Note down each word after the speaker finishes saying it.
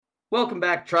Welcome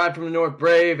back, Tribe from the North,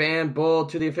 Brave and Bold,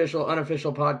 to the official,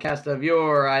 unofficial podcast of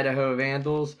your Idaho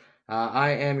Vandals. I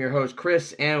am your host,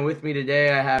 Chris, and with me today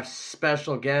I have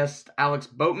special guest Alex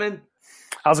Boatman.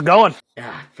 How's it going?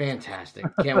 Yeah, fantastic!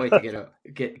 Can't wait to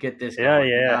get this going.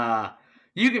 Yeah.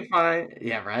 You can find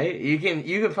You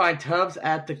can find Tubbs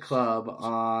at the Club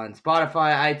on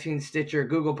Spotify, iTunes, Stitcher,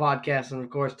 Google Podcasts, and of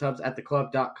course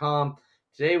TubbsAtTheClub.com.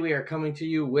 Today we are coming to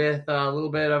you with a little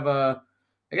bit of a,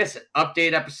 I guess,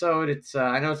 update episode. It's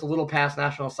I know it's a little past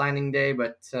National Signing Day,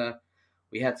 but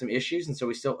we had some issues, and so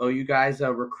we still owe you guys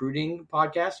a recruiting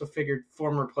podcast. So figured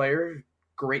former player,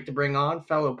 great to bring on,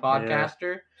 fellow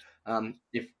podcaster.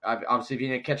 If you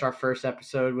didn't catch our first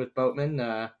episode with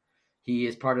Boatman, he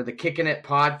is part of the Kicking It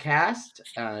podcast.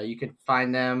 You can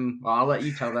find them. Well, I'll let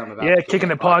you tell them about. Yeah, Kicking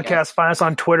It podcast. Find us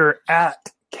on Twitter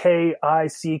at KICKNIT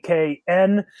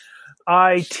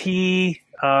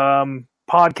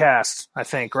podcast. I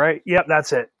think, right? Yep,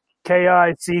 that's it.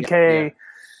 KICKNIT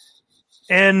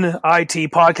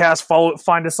podcast.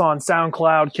 Find us on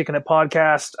SoundCloud, Kicking It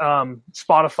podcast,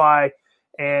 Spotify,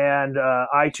 and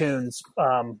iTunes,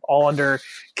 all under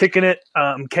Kicking It,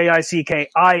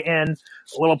 KICKIN,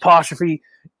 little apostrophe,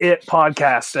 it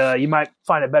podcast. You might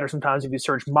find it better sometimes if you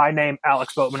search my name,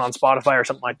 Alex Boatman, on Spotify or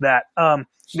something like that.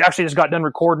 We actually just got done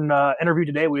recording an interview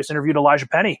today. We just interviewed Elijah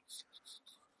Penny.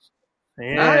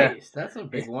 Yeah. Nice. That's a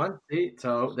big one. See?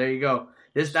 So there you go.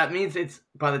 That means it's,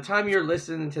 by the time you're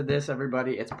listening to this,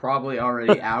 everybody, it's probably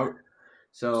already out.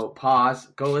 So pause,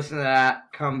 go listen to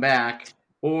that, come back,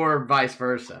 or vice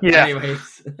versa. Yeah.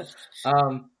 Anyways,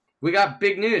 we got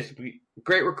big news.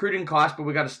 Great recruiting class, but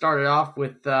we got to start it off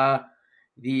with the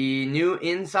new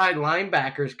inside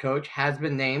linebackers coach has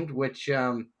been named, which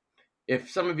if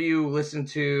some of you listen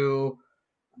to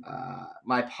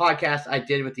my podcast I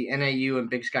did with the NAU and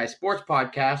Big Sky Sports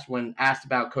podcast, when asked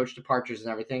about coach departures and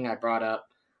everything, I brought up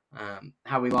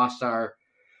how we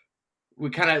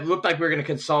kind of looked like we were going to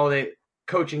consolidate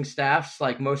coaching staffs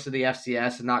like most of the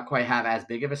FCS and not quite have as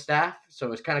big of a staff.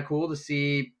 So it's kind of cool to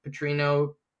see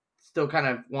Petrino still kind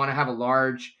of want to have a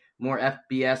large, more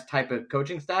FBS type of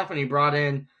coaching staff. And he brought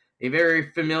in a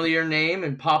very familiar name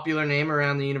and popular name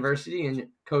around the university, and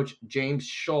Coach James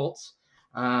Schultz.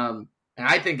 And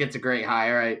I think it's a great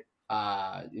hire.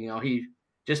 He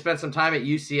just spent some time at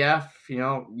UCF,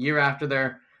 year after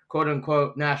their quote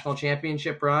unquote national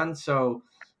championship run. So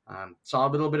saw a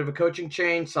little bit of a coaching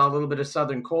change, saw a little bit of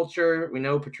Southern culture. We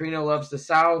know Petrino loves the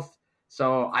South.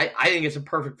 So I think it's a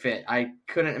perfect fit. I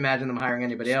couldn't imagine them hiring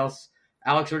anybody else.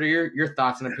 Alex, what are your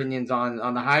thoughts and opinions on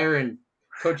the hire and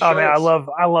Coach Schultz? Oh, man,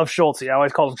 I love Schultz. I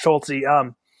always called him Schultz.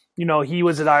 He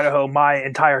was at Idaho my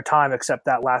entire time except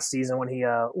that last season when he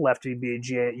left to be a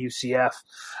GA at UCF.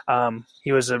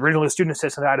 He was originally a student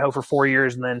assistant at Idaho for 4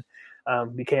 years and then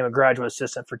became a graduate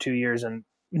assistant for 2 years, and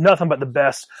nothing but the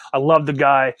best. I love the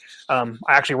guy. I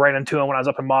actually ran into him when I was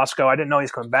up in Moscow. I didn't know he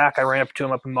was coming back. I ran up to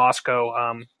him up in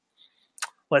Moscow,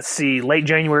 late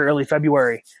January, early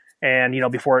February, and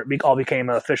before it all became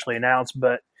officially announced.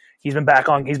 But he's been back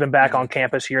on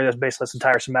campus here this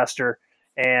entire semester,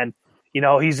 and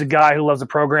he's a guy who loves the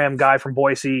program. Guy from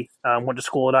Boise, went to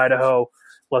school at Idaho,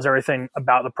 loves everything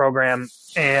about the program.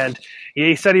 And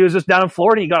he said he was just down in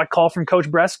Florida. He got a call from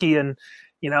Coach Bresky, and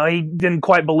he didn't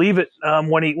quite believe it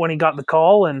when he got the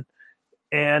call, and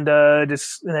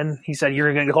then he said,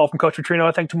 "You're going to get a call from Coach Petrino,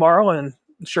 I think, tomorrow." And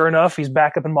sure enough, he's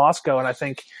back up in Moscow, and I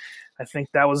think it's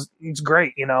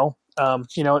great.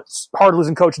 It's hard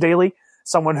losing Coach Daly,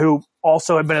 someone who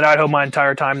also had been at Idaho my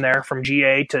entire time there, from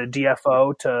GA to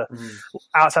DFO to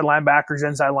outside linebackers,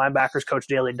 inside linebackers. Coach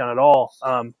Daly had done it all.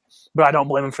 But I don't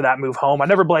blame him for that move home. I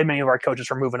never blame any of our coaches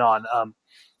for moving on.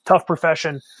 Tough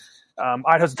profession.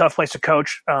 Idaho's a tough place to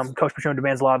coach. Coach Petrino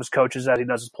demands a lot of his coaches as he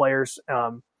does his players.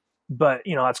 But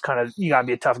that's kind of, you got to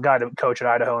be a tough guy to coach at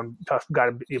Idaho and tough guy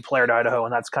to be a player at Idaho,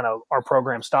 and that's kind of our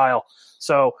program style.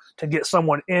 So to get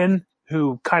someone in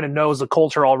who kind of knows the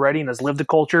culture already and has lived the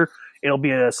culture, it'll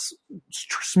be a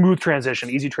smooth transition,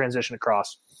 easy transition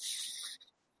across.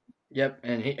 Yep,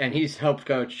 and he's helped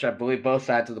coach, I believe, both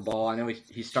sides of the ball. I know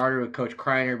he started with Coach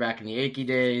Kreiner back in the Yankee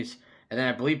days, and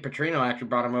then I believe Petrino actually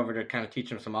brought him over to kind of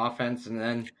teach him some offense, and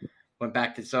then went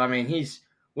back to – so, I mean, he's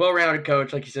well-rounded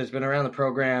coach. Like you said, he's been around the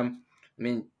program. I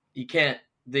mean,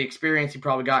 the experience he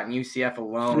probably got in UCF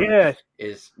alone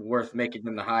is worth making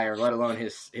him the hire, let alone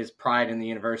his pride in the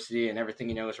university and everything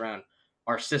he knows around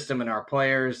our system and our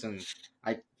players. And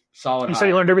solid. He said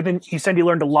he learned everything. He said he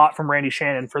learned a lot from Randy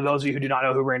Shannon. For those of you who do not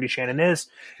know who Randy Shannon is,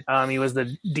 he was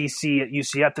the DC at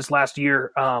UCF this last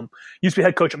year. Used to be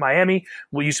head coach at Miami.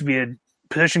 Used to be a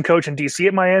position coach in DC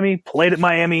at Miami. Played at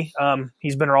Miami.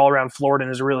 He's been all around Florida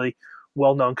and is a really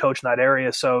well-known coach in that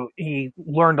area. So he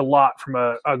learned a lot from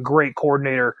a great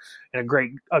coordinator and a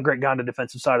great guy on the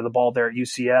defensive side of the ball there at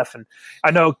UCF. And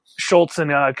I know Schultz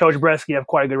and Coach Bresky have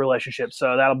quite a good relationship,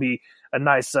 so that'll be a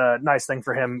nice thing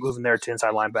for him moving there to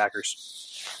inside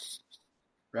linebackers.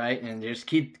 Right, and just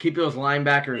keep those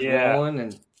linebackers rolling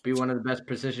and be one of the best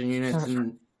position units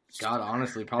in God,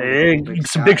 honestly, probably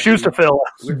some big shoes to fill.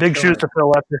 Big shoes to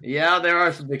fill after. Yeah, there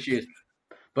are some big shoes.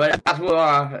 But that's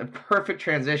a perfect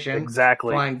transition.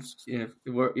 Exactly.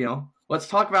 Let's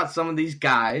talk about some of these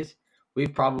guys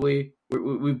we've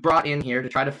brought in here to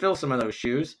try to fill some of those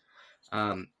shoes.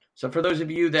 So for those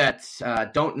of you that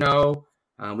don't know,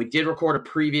 we did record a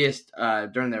previous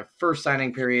during their first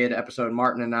signing period episode,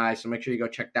 Martin and I. So make sure you go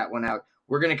check that one out.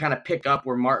 We're going to kind of pick up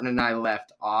where Martin and I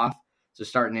left off. So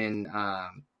starting in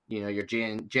your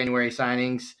January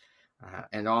signings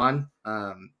and on.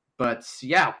 But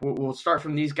yeah, we'll start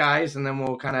from these guys, and then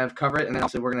we'll kind of cover it. And then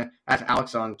also we're gonna ask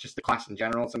Alex on just the class in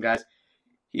general. Some guys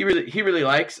he really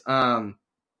likes.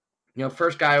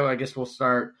 First guy, I guess we'll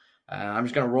start. I'm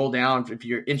just gonna roll down. If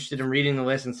you're interested in reading the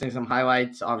list and seeing some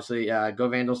highlights, obviously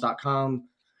govandals.com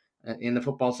in the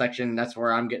football section. That's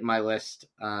where I'm getting my list.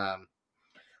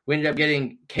 We ended up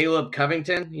getting Caleb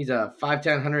Covington. He's a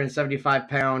 5'10",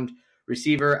 175-pound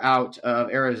receiver out of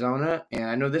Arizona, and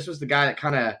I know this was the guy that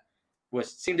kind of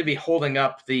seemed to be holding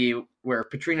up where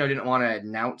Petrino didn't want to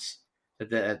announce that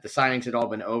the signings had all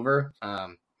been over. I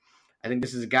think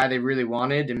this is a guy they really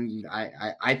wanted, and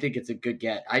I think it's a good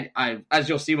get. I as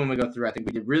you'll see when we go through, I think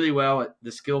we did really well at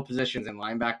the skill positions and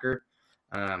linebacker.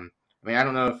 I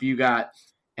don't know if you got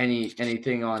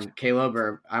anything on Caleb,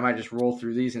 or I might just roll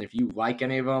through these, and if you like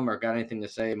any of them or got anything to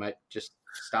say, you might just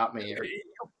stop me.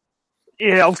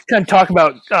 Yeah, I'll kind of talk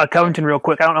about Covington real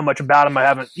quick. I don't know much about him. I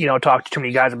haven't, talked to too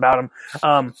many guys about him.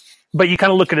 But you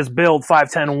kind of look at his build,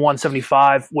 5'10",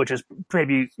 175, which is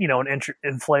maybe, an inch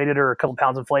inflated or a couple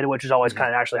pounds inflated, which is always kind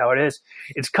of actually how it is.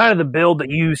 It's kind of the build that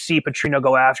you see Petrino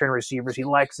go after in receivers. He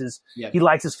likes his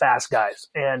fast guys.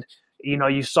 And,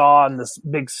 you saw in this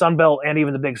big Sun Belt and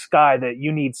even the Big Sky that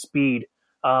you need speed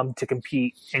to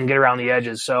compete and get around the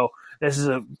edges. So this is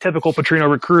a typical Petrino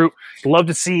recruit. Love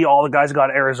to see all the guys who got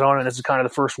to Arizona, and this is kind of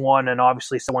the first one, and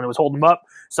obviously someone who was holding him up.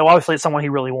 So obviously it's someone he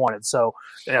really wanted. So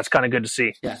that's kind of good to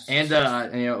see. Yeah, and a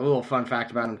little fun fact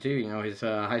about him too. His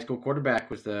high school quarterback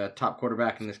was the top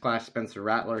quarterback in this class, Spencer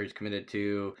Rattler. He's committed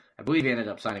to, I believe he ended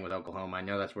up signing with Oklahoma. I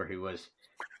know that's where he was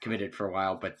committed for a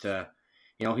while, but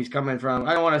he's coming from.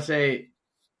 I don't want to say,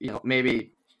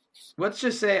 maybe. Let's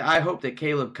just say I hope that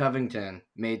Caleb Covington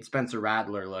made Spencer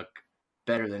Rattler look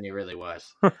better than he really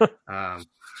was.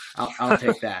 I'll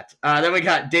take that. Then we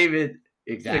got David.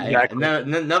 Exactly.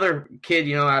 Another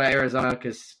kid, out of Arizona,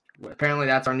 because apparently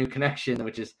that's our new connection,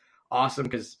 which is awesome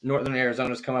because Northern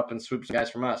Arizona's come up and swooped some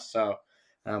guys from us. So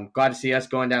glad to see us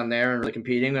going down there and really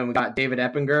competing. And we got David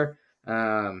Eppinger,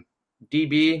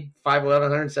 DB, 5'11",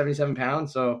 177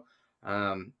 pounds. So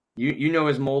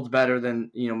his molds better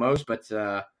than most, but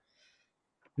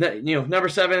number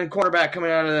 7 cornerback coming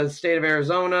out of the state of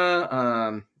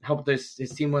Arizona. Helped his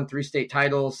team win 3 state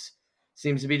titles.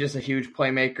 Seems to be just a huge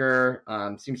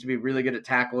playmaker. Seems to be really good at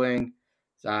tackling.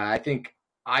 So I think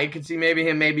I could see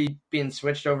him being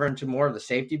switched over into more of the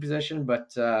safety position.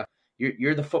 But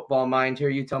you're the football mind here.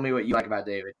 You tell me what you like about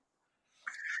David.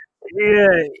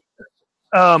 Yeah.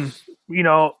 I'd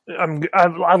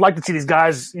like to see these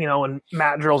guys, in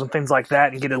mat drills and things like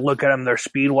that and get a look at them, their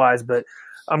speed wise, but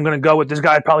I'm going to go with this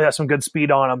guy probably has some good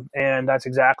speed on him, and that's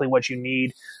exactly what you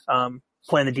need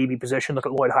playing the DB position. Look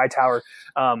at Lloyd Hightower.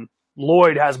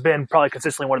 Lloyd has been probably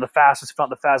consistently one of the fastest, if not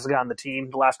the fastest guy on the team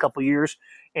the last couple of years,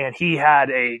 and he had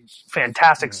a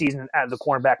fantastic season at the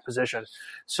cornerback position.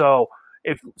 So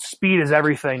if speed is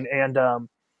everything, and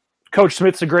Coach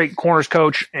Smith's a great corners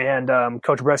coach, and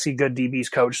Coach Bresky, good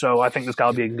DBs coach. So I think this guy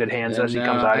will be in good hands as he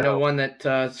comes out. I know one that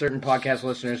certain podcast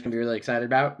listeners can be really excited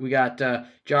about. We got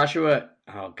Joshua.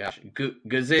 Oh gosh,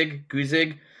 Guzik,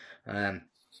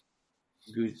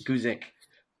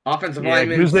 offensive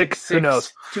lineman. Guzik, who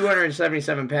knows?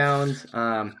 277 pounds.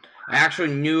 I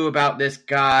actually knew about this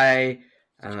guy.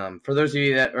 For those of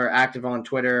you that are active on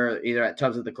Twitter, either at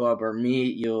Tubbs at the Club or me,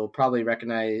 you'll probably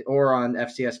recognize, or on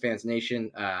FCS Fans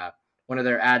Nation, one of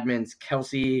their admins,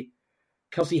 Kelsey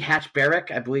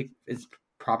Hatch-Barrick, I believe is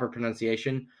proper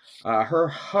pronunciation. Her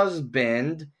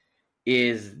husband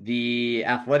is the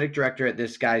athletic director at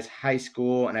this guy's high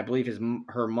school, and I believe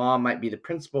her mom might be the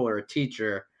principal or a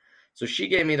teacher. So she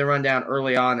gave me the rundown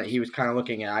early on that he was kind of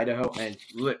looking at Idaho, and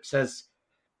says,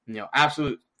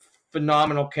 absolute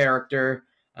phenomenal character,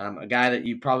 a guy that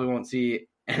you probably won't see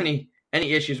any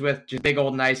issues with, just big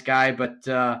old nice guy, but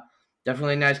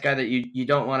definitely a nice guy that you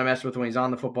don't want to mess with when he's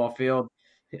on the football field.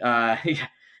 Whew.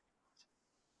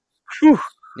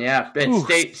 Yeah, it's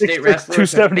state 6'6", wrestler.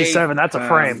 277. That's a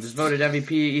frame. Was voted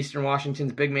MVP, Eastern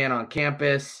Washington's big man on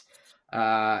campus.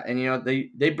 And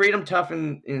they breed him tough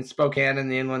in Spokane in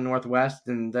the Inland Northwest,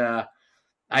 and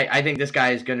I think this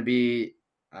guy is going to be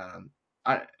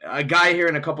a guy here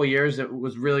in a couple of years that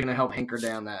was really going to help hanker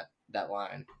down that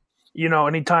line.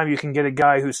 Anytime you can get a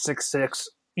guy who's 6'6",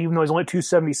 even though he's only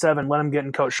 277, let him get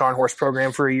in Coach Scharnhorst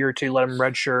program for a year or two, let him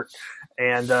redshirt,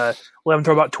 and let him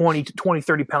throw about 20,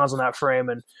 30 pounds on that frame.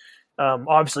 And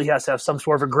obviously he has to have some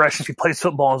sort of aggression if he plays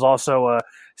football and is also a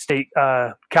state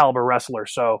caliber wrestler.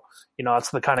 So,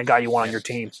 that's the kind of guy you want on your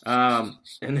team. And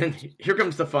then here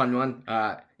comes the fun one.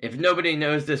 If nobody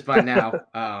knows this by now,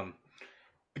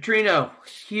 Petrino,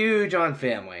 huge on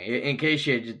family. In case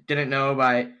you just didn't know,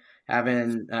 by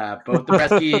having both the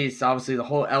Breskys, obviously the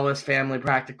whole Ellis family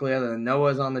practically, other than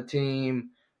Noah's on the team.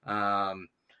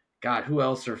 God, who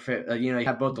else are you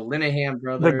have both the Linehan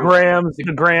brothers. The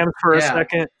Grahams for a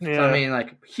second. Yeah. So, I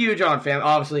mean, huge on family.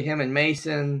 Obviously him and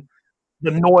Mason. The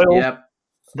Noyle. Yep.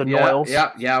 The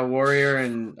Noyles. Yeah, Warrior.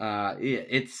 And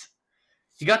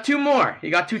he got two more. He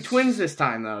got two twins this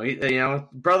time, though.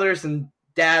 Brothers and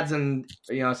dads and,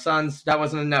 sons. That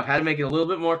wasn't enough. Had to make it a little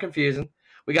bit more confusing.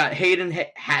 We got Hayden,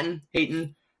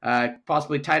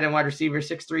 possibly tight end wide receiver,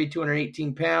 6'3",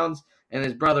 218 pounds. And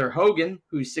his brother Hogan,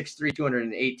 who's 6'3",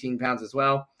 218 pounds as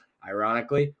well,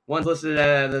 ironically. One's listed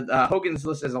Hogan's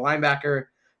listed as a linebacker.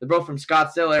 They're both from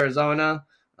Scottsdale, Arizona.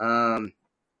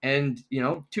 And,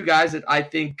 two guys that I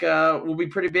think will be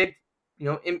pretty big,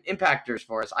 impactors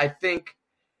for us. I think,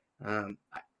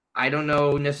 I don't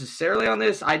know necessarily on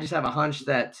this. I just have a hunch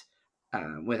that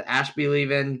with Ashby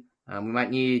leaving, we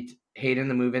might need Hayden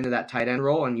to move into that tight end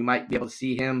role, and you might be able to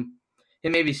see him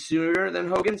maybe sooner than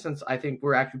Hogan, since I think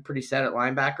we're actually pretty set at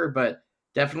linebacker. But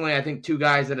definitely, I think two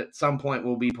guys that at some point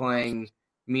will be playing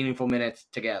meaningful minutes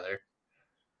together.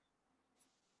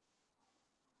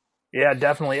 Yeah,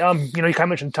 definitely. You kind of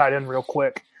mentioned tight end real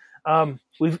quick.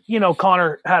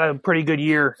 Connor had a pretty good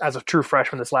year as a true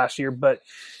freshman this last year,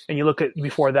 and you look at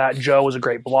before that, Joe was a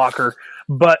great blocker.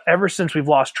 But ever since we've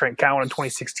lost Trent Cowan in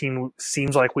 2016,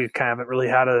 seems like we kind of haven't really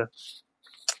had a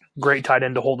great tight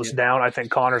end to hold us down. I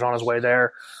think Connor's on his way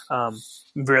there.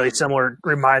 Really similar,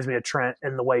 reminds me of Trent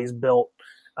in the way he's built.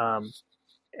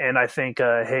 And I think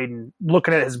Hayden,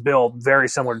 looking at his build, very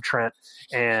similar to Trent.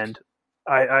 And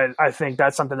I think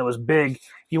that's something that was big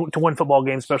to win football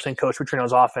games, especially in Coach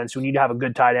Petrino's offense. We need to have a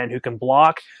good tight end who can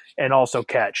block and also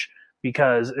catch,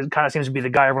 because it kind of seems to be the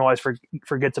guy everyone always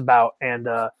forgets about. And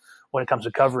when it comes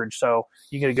to coverage, so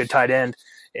you get a good tight end.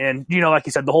 And, like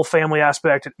you said, the whole family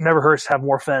aspect, it never hurts to have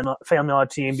more family on a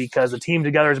team, because the team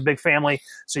together is a big family.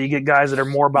 So you get guys that are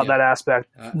more about that aspect.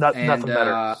 Nothing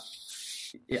better.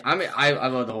 I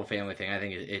love the whole family thing. I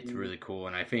think it's really cool.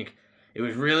 And I think it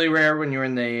was really rare when you're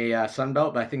in the Sun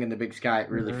Belt, but I think in the Big Sky it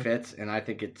really fits. And I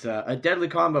think it's a deadly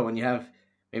combo when you have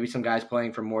maybe some guys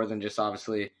playing for more than just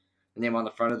obviously the name on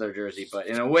the front of their jersey, but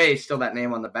in a way still that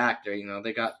name on the back there.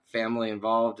 They got family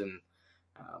involved, and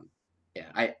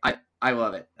I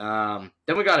love it.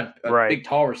 Then we got a big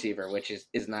tall receiver, which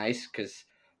is nice, because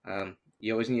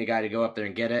you always need a guy to go up there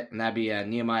and get it, and that'd be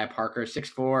Nehemiah Parker,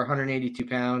 6'4", 182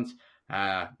 pounds.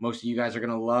 Most of you guys are going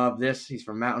to love this. He's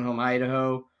from Mountain Home,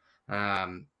 Idaho.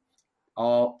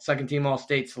 All second team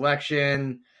All-State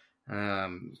selection.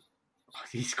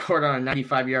 He scored on a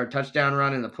 95-yard touchdown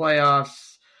run in the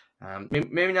playoffs.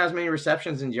 Maybe not as many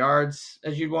receptions and yards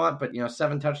as you'd want, but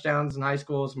 7 touchdowns in high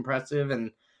school is impressive.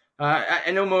 And I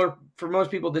know for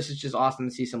most people, this is just awesome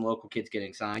to see some local kids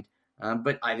getting signed.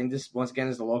 But I think this, once again,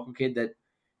 is a local kid that,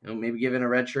 maybe given a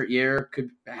redshirt year, could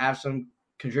have some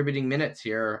contributing minutes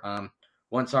here.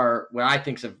 Once what I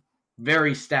think is a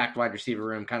very stacked wide receiver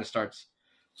room kind of starts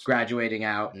graduating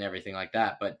out and everything like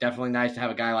that. But definitely nice to have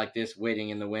a guy like this waiting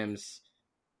in the wings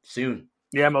soon.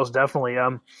 Yeah, most definitely.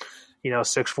 6'4",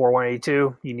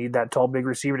 182. You need that tall, big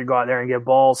receiver to go out there and get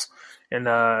balls. And,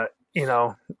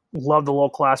 love the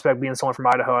local aspect, being someone from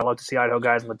Idaho. I love to see Idaho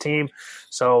guys on the team.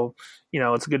 So,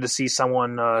 it's good to see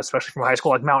someone, especially from high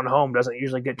school like Mountain Home, doesn't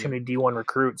usually get too many D1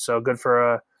 recruits. So good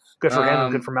for him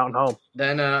and good for Mountain Home.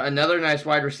 Then another nice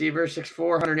wide receiver, 6'4",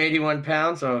 181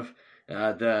 pounds. So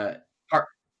if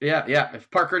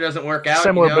Parker doesn't work out,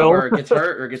 or gets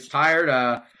hurt or gets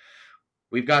tired,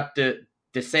 we've got the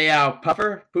Desao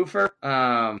Puffer.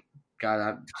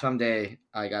 Someday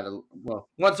I gotta. Well,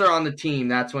 once they're on the team,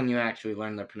 that's when you actually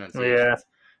learn their pronunciation.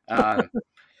 Yeah.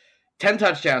 10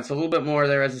 touchdowns, so a little bit more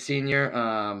there as a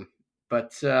senior.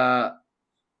 But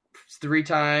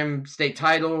 3-time state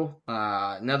title.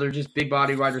 Another just big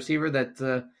body wide receiver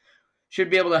that should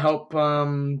be able to help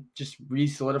just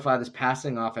re-solidify this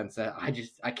passing offense that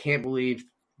I can't believe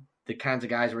the kinds of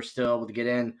guys we're still able to get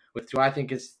in with who I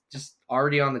think is just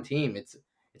already on the team. It's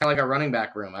not like our running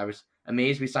back room. I was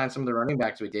amazed we signed some of the running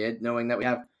backs we did, knowing that we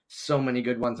have so many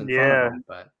good ones in front of them.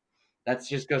 But that's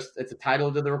just goes. It's a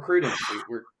title to the recruiting.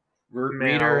 We're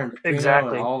Reader and Petrino,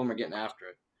 exactly. and all of them are getting after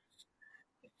it.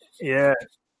 Yeah.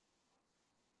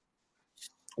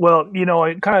 Well,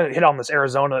 I kind of hit on this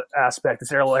Arizona aspect,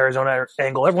 this Arizona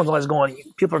angle. Everyone's always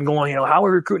people are going, how are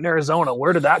we recruiting Arizona?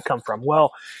 Where did that come from?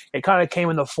 Well, it kind of came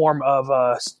in the form of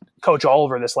Coach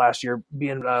Oliver this last year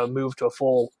being moved to a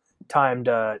full-timed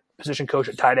position coach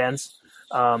at tight ends.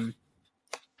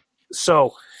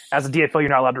 So as a DFL, you're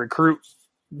not allowed to recruit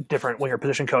different when you're a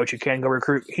position coach. You can go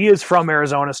recruit. He is from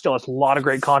Arizona, still has a lot of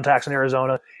great contacts in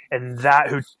Arizona, and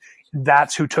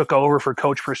that's who took over for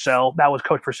Coach Purcell. That was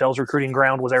Coach Purcell's recruiting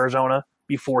ground, was Arizona,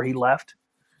 before he left.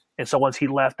 And so once he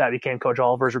left, that became Coach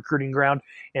Oliver's recruiting ground.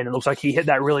 And it looks like he hit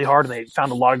that really hard, and they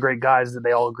found a lot of great guys that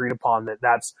they all agreed upon.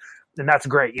 That's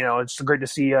great. It's great to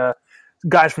see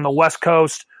guys from the West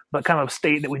Coast, but kind of a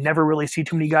state that we never really see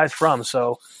too many guys from.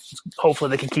 So hopefully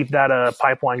they can keep that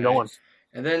pipeline going.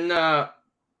 And then,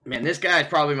 man, this guy is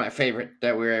probably my favorite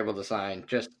that we were able to sign.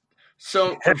 Just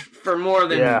so for more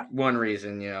than one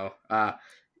reason,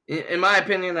 in my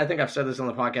opinion, I think I've said this on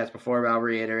the podcast before, but I'll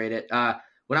reiterate it.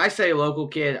 When I say local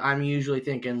kid, I'm usually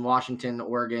thinking Washington,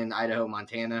 Oregon, Idaho,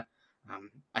 Montana.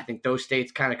 I think those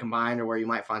states kind of combined are where you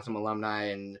might find some alumni,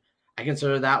 and I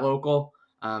consider that local.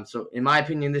 So in my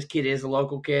opinion, this kid is a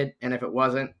local kid, and if it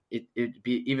wasn't, it'd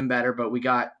be even better. But we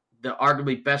got the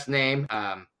arguably best name,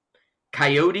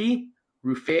 Coyote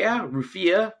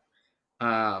Rufia.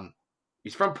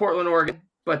 He's from Portland, Oregon,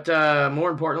 but more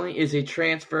importantly, is a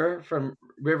transfer from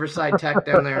Riverside Tech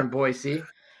down there in Boise.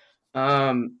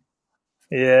 TTFB,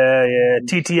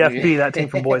 that team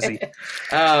from Boise.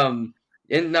 And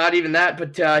not even that,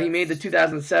 but he made the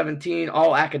 2017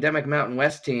 All-Academic Mountain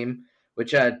West team,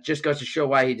 which just goes to show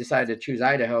why he decided to choose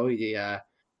Idaho. He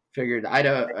figured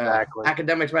Idaho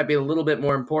academics might be a little bit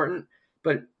more important,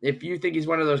 but if you think he's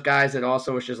one of those guys that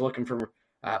also was just looking for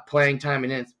playing time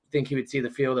and didn't think he would see the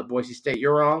field at Boise State,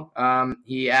 you're wrong.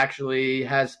 He actually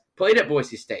has played at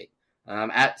Boise State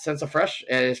since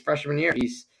his freshman year.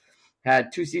 He's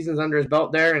had 2 seasons under his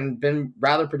belt there and been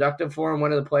rather productive for him.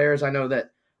 One of the players I know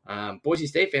that Boise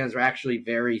State fans are actually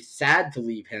very sad to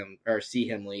leave him or see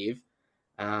him leave.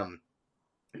 But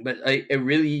a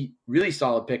really, really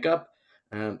solid pickup.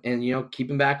 And,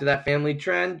 keeping back to that family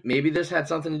trend, maybe this had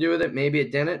something to do with it. Maybe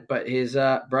it didn't. But his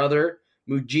brother,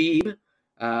 Mujib,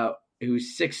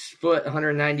 who's 6 foot,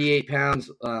 198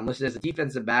 pounds, listed as a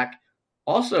defensive back,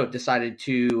 also decided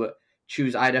to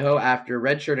choose Idaho after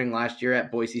redshirting last year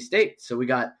at Boise State. So we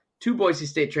got 2 Boise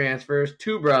State transfers,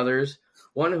 2 brothers,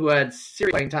 one who had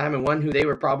serious playing time and one who they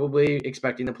were probably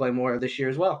expecting to play more this year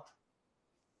as well.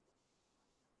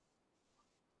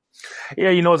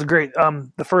 Yeah, it's great.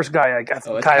 The first guy, I guess,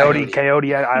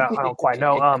 Coyote. I don't quite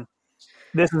know.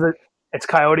 It's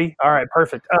Coyote. All right,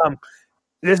 perfect.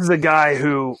 This is a guy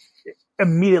who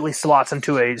immediately slots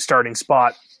into a starting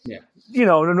spot. Yeah.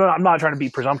 I'm not trying to be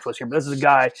presumptuous here, but this is a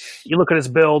guy, you look at his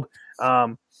build,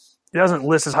 he doesn't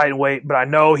list his height and weight, but I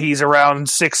know he's around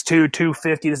 6'2",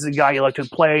 250. This is a guy you like to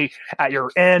play at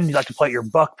your end. You like to play at your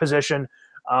buck position.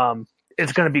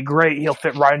 It's going to be great. He'll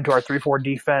fit right into our 3-4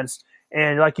 defense.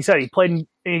 And like you said, he played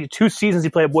in 2 seasons. He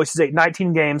played at Boise State,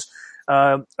 19 games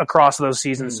across those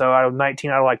seasons. So out of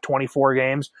 19 out of 24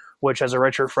 games, which as a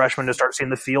redshirt freshman to start seeing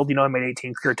the field, he made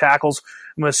 18 career tackles.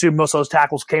 I'm going to assume most of those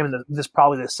tackles came in this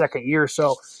probably the second year.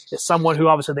 So it's someone who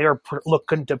obviously they are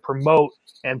looking to promote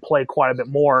and play quite a bit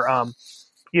more.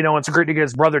 It's great to get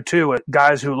his brother too,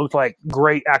 guys who looked like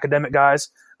great academic guys.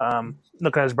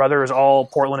 Looking at his brother is all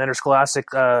Portland Interscholastic,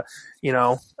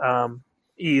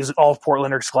 he's all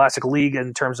Portland Interscholastic League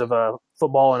in terms of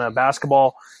football and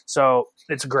basketball. So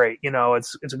it's great.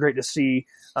 It's great to see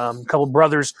a couple of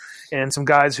brothers and some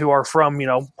guys who are from,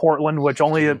 Portland, which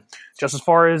only just as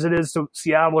far as it is to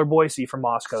Seattle or Boise from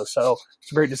Moscow. So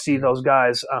it's great to see those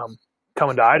guys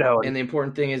coming to Idaho. And the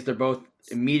important thing is they're both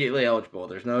immediately eligible.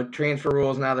 There's no transfer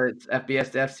rules now that it's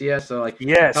FBS to FCS. So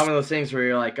yes. Some of those things where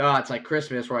you're like, oh, it's like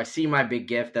Christmas where I see my big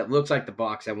gift that looks like the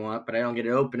box I want, but I don't get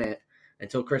to open it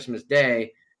until Christmas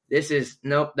Day. This is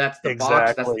nope. That's the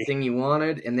box. That's the thing you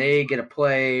wanted, and they get to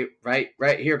play right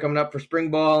here coming up for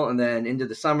spring ball, and then into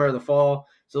the summer, the fall.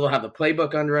 So they'll have the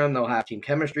playbook under them. They'll have team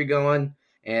chemistry going,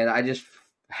 and I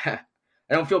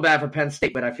don't feel bad for Penn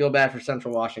State, but I feel bad for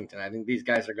Central Washington. I think these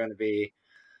guys are going to be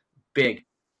big.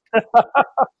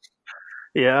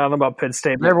 Yeah, I don't know about Penn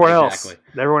State, but Yeah, everyone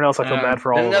exactly. else, I feel bad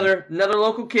for all Then of them. another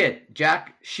local kid,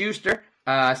 Jack Schuster,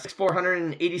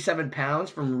 487 pounds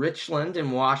from Richland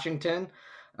in Washington.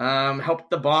 Helped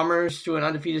the Bombers to an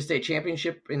undefeated state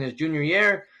championship in his junior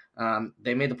year.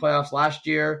 They made the playoffs last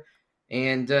year.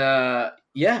 And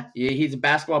he's a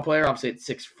basketball player. Obviously, at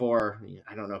 6'4".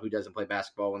 I don't know who doesn't play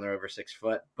basketball when they're over 6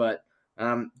 foot. But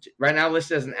right now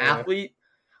listed as an athlete.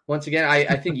 Once again,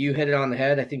 I think you hit it on the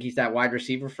head. I think he's that wide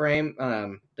receiver frame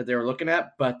that they were looking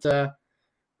at. But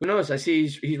who knows? I see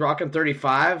he's rocking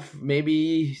 35.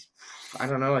 Maybe, I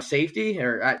don't know, a safety?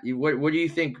 Or what do you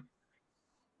think?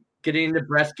 Getting into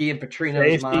Bresky and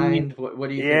Petrino's Safety, mind, what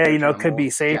do you think yeah, they're trying to could be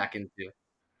mold safe. Jack into?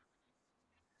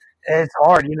 It's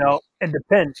hard, it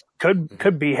depends. Mm-hmm.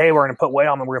 Could be, hey, we're going to put weight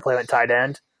on him. We're going to play that tight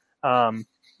end.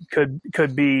 Could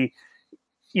be,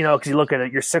 because you look at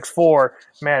it, you're 6'4".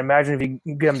 Man, imagine if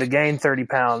you get him to gain 30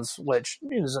 pounds, which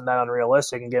isn't that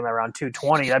unrealistic, and get him around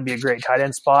 220. That'd be a great tight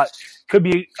end spot. Could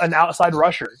be an outside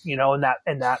rusher, in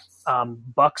that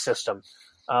buck system.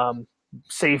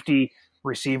 Safety,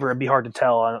 receiver, it'd be hard to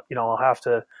tell. I'll have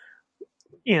to,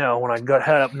 when I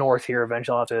head up north here,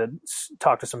 eventually I'll have to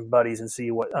talk to some buddies and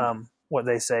see what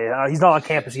they say. He's not on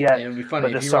campus yet. And it would be funny but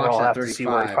if this he summer rocks I'll at have 35. to see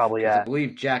where he's probably at. I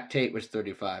believe Jack Tate was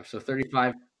 35. So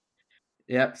 35.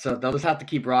 Yep. So they'll just have to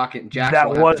keep rocking. That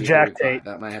was Jack Tate.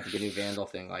 That might have to be a new Vandal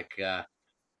thing.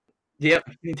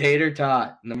 Yep, Tater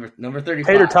Tot, number 35.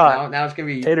 Tater Tot. Now it's gonna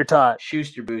be Tater Tot,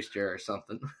 Schuster Booster or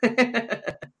something.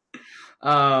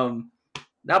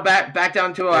 Now back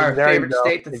down to our favorite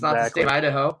state. That's not the state of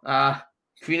Idaho.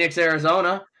 Phoenix,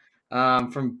 Arizona.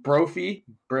 From Brophy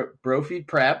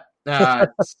Prep.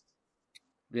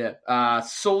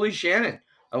 Sully Shannon,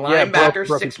 a linebacker,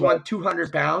 6'1",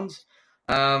 200 pounds.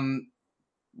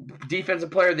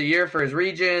 Defensive player of the year for his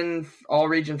region, all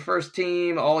region first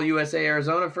team, all USA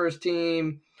Arizona first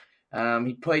team.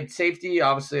 He played safety.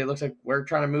 Obviously, it looks like we're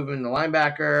trying to move him into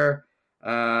linebacker.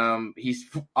 He's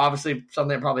obviously something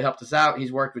that probably helped us out.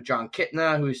 He's worked with John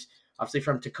Kitna, who's obviously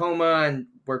from Tacoma and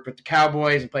worked with the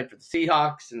Cowboys and played for the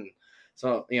Seahawks. And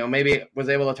so, maybe was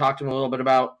able to talk to him a little bit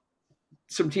about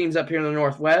some teams up here in the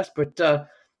Northwest. But a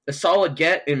solid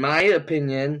get, in my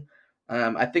opinion.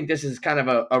 I think this is kind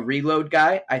of a reload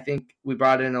guy. I think we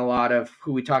brought in a lot of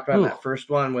who we talked about in that first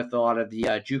one with a lot of the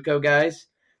JUCO guys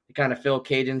to kind of fill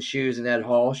Caden's shoes and Ed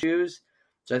Hall's shoes.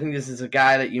 So I think this is a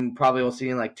guy that you probably will see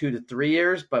in 2 to 3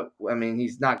 years. But, I mean,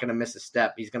 he's not going to miss a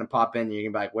step. He's going to pop in and you're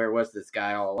going to be like, where was this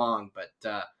guy all along? But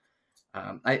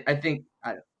I think –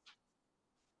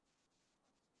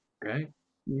 right?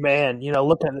 Man,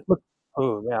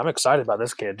 oh man, I'm excited about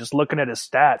this kid. Just looking at his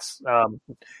stats,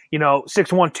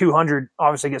 6'1", 200,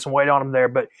 obviously get some weight on him there,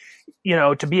 but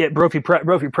to be at Brophy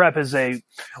Prep is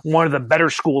one of the better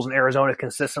schools in Arizona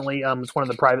consistently. It's one of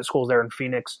the private schools there in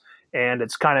Phoenix, and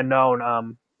it's kind of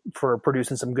known for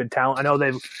producing some good talent. I know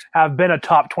they have been a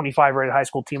top 25 rated high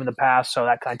school team in the past, so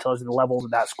that kind of tells you the level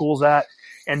that school's at.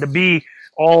 And to be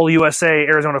all USA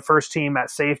Arizona first team at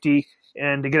safety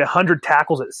and to get 100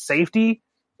 tackles at safety,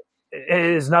 it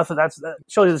is nothing. That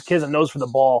shows this kid that knows for the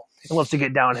ball and loves to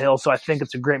get downhill. So I think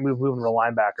it's a great move moving to a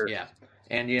linebacker. Yeah,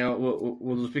 and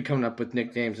we'll just be coming up with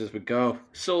nicknames as we go.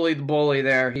 Sully the bully,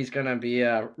 there, he's gonna be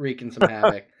wreaking some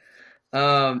havoc.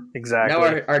 Exactly.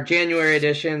 Now our January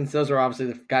editions, those are obviously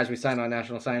the guys we signed on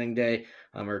National Signing Day,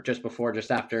 or just before, just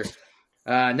after.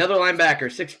 Another linebacker,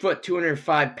 6 foot,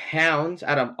 205 pounds,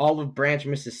 out of Olive Branch,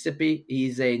 Mississippi.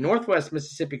 He's a Northwest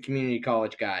Mississippi Community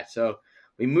College guy. So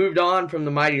we moved on from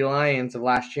the Mighty Lions of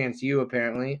Last Chance U,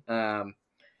 apparently. Yeah.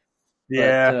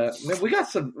 But we got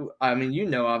some,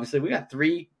 obviously, we got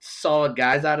 3 solid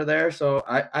guys out of there. So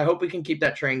I hope we can keep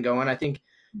that train going. I think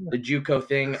the JUCO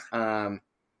thing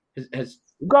has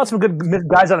we've got some good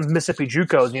guys out of Mississippi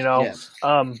JUCOs, Yeah.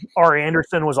 Ari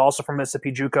Anderson was also from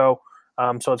Mississippi JUCO.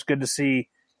 So it's good to see.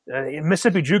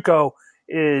 Mississippi JUCO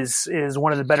is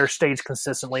one of the better states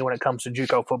consistently when it comes to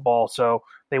JUCO football. So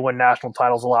they win national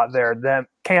titles a lot there. Then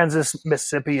Kansas,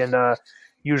 Mississippi, and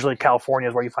usually California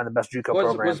is where you find the best JUCO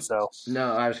programs.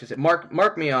 No, I was going to say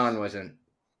Mark Meon wasn't.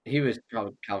 He was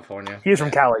probably California. He was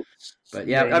from Cali. But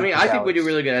I think we do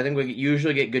really good. I think we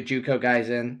usually get good JUCO guys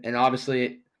in, and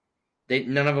obviously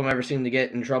none of them ever seem to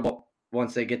get in trouble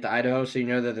once they get to Idaho. So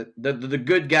that the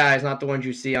good guys, not the ones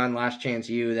you see on Last Chance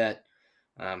U, that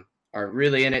are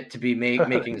really in it to be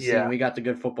making a scene. Yeah. We got the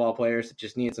good football players that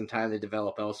just need some time to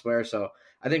develop elsewhere. So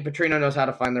I think Petrino knows how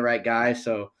to find the right guys.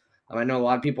 So I know a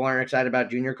lot of people aren't excited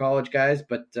about junior college guys,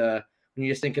 but when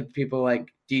you just think of people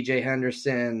like DJ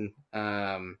Henderson,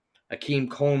 Akeem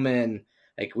Coleman,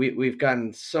 we've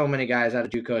gotten so many guys out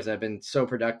of JUCOs that have been so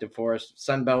productive for us.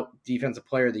 Sunbelt Defensive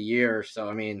Player of the Year.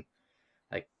 So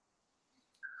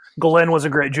Glenn was a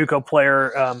great JUCO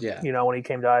player. Yeah. When he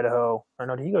came to Idaho, or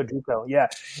no, did he go JUCO? Yeah.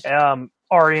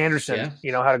 Ari Anderson,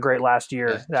 had a great last year.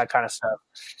 Yeah. That kind of stuff.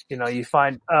 You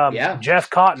find Yeah. Jeff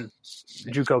Cotton,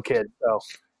 JUCO kid. So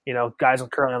guys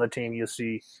currently on the team you'll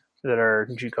see that are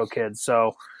JUCO kids.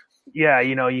 So yeah,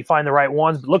 you find the right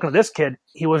ones. But looking at this kid,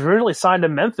 he was originally signed to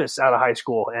Memphis out of high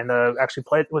school and actually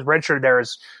was redshirted there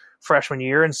his freshman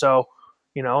year, and so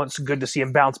it's good to see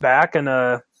him bounce back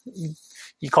and.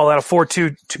 You call that a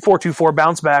 4.24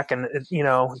 bounce back, and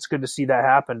it's good to see that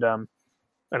happen. And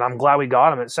I'm glad we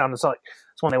got him. It sounded like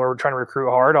it's one they were trying to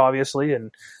recruit hard, obviously, and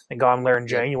got him there in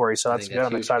January. So that's good.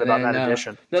 I'm excited about that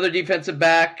addition. Another defensive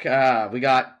back. We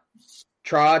got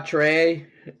Trey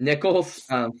Nichols.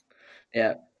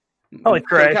 Yeah. Oh,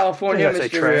 Trey. California,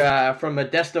 Mr. From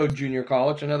Modesto Junior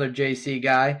College, another JC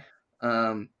guy.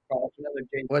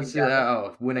 What's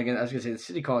Winnigan? I was gonna say the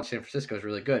City College San Francisco is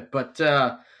really good, but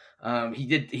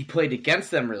he played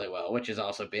against them really well, which is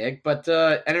also big. But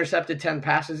intercepted 10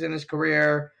 passes in his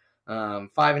career, 5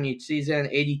 in each season,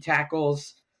 80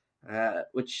 tackles,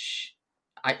 which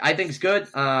I think is good.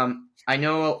 I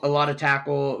know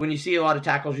when you see a lot of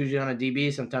tackles usually on a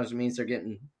DB, sometimes it means they're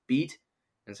getting beat,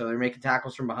 and so they're making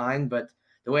tackles from behind. But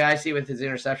the way I see it with his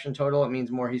interception total, it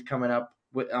means more he's coming up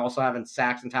with also having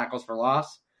sacks and tackles for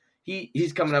loss.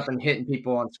 He's coming up and hitting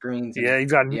people on screens. Yeah,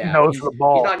 he's got nose for the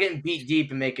ball. He's not getting beat deep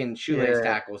and making shoelace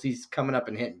tackles. He's coming up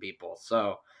and hitting people.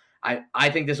 So I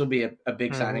think this will be a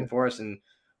big signing for us and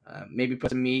maybe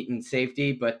put some meat in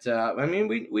safety. But,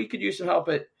 we could use some help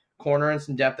at corner and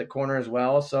some depth at corner as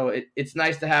well. So it's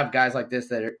nice to have guys like this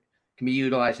that can be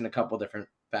utilized in a couple different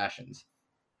fashions.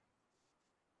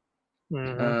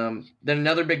 Mm-hmm. Then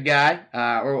another big guy,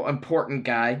 or important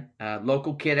guy,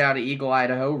 local kid out of Eagle,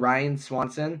 Idaho, Ryan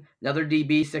Swanson, another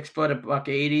DB, 6 foot,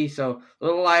 $180, so a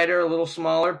little lighter, a little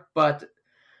smaller, but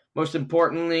most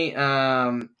importantly,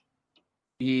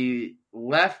 he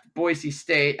left Boise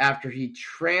State after he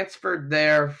transferred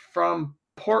there from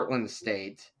Portland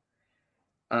State,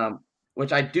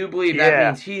 which I do believe that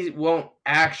means he won't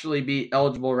actually be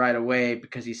eligible right away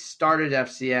because he started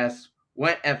FCS,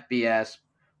 went FBS,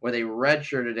 where they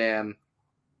redshirted him,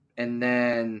 and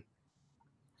then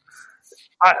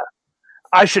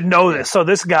I should know this. So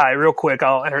this guy, real quick,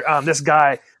 this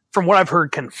guy, from what I've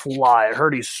heard, can fly. I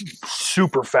heard he's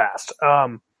super fast.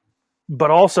 But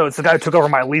also, it's the guy who took over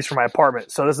my lease for my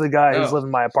apartment. So this is the guy who's living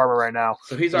in my apartment right now.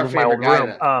 So he's our favorite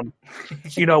guy.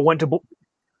 Went to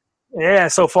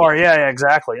so far,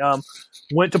 exactly.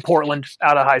 Went to Portland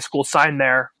out of high school, signed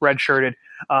there, redshirted,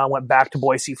 went back to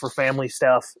Boise for family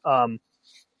stuff.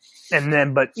 And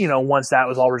then, but once that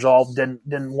was all resolved,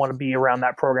 didn't want to be around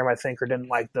that program, I think, or didn't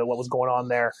like what was going on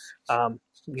there. Found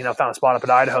a spot up at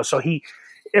Idaho. So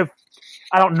I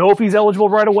don't know if he's eligible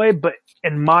right away, but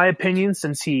in my opinion,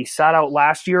 since he sat out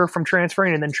last year from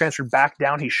transferring and then transferred back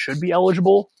down, he should be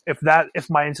eligible if my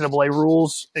NCAA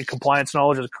rules and compliance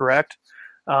knowledge is correct.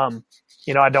 I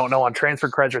don't know on transfer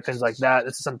credits or things like that.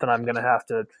 This is something I'm going to have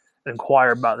to inquire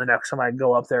about the next time I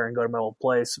go up there and go to my old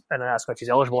place and ask if he's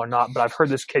eligible or not. But I've heard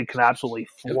this kid can absolutely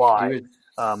fly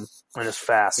and is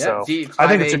fast. Yeah, so I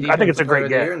think it's a great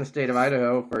get in the state of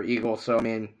Idaho for Eagles. So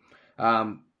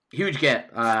huge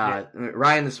get.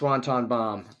 Ryan the Swanton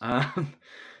Bomb.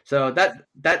 So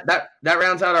that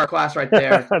rounds out our class right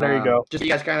there. There you go. Just so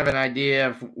you guys kind of an idea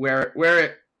of where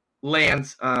it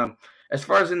lands. As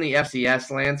far as in the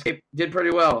FCS landscape, did pretty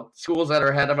well. Schools that are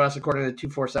ahead of us, according to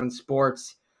 247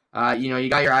 Sports. You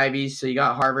got your Ivies, so you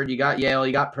got Harvard, you got Yale,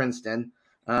 you got Princeton.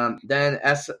 Then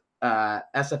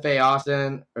SFA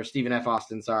Austin, or Stephen F.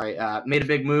 Austin, sorry, made a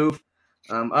big move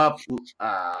up.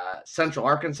 Central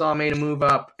Arkansas made a move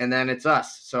up, and then it's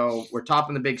us. So we're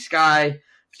topping the Big Sky,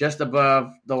 just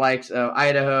above the likes of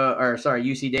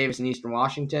UC Davis and Eastern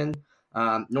Washington.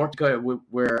 North Dakota,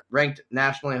 we're ranked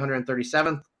nationally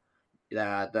 137th.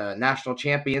 The national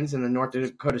champions in the North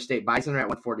Dakota State Bison are at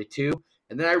 142.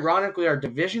 And then, ironically, our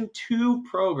Division II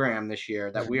program this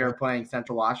year that we are playing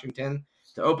Central Washington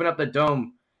to open up the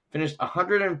Dome finished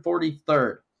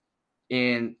 143rd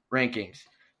in rankings.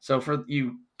 So for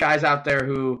you guys out there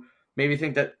who maybe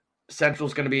think that Central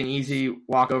is going to be an easy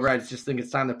walkover, I just think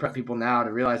it's time to prep people now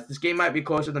to realize this game might be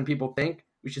closer than people think.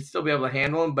 We should still be able to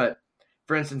handle them, but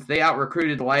for instance, they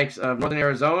out-recruited the likes of Northern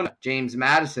Arizona, James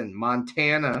Madison,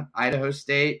 Montana, Idaho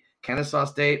State, Kennesaw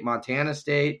State, Montana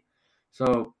State.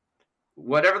 So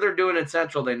whatever they're doing in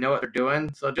Central, they know what they're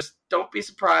doing. So just don't be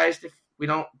surprised if we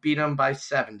don't beat them by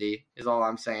 70 is all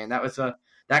I'm saying.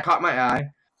 That caught my eye.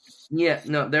 Yeah,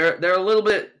 no, they're a little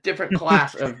bit different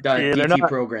class of DT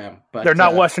program. But they're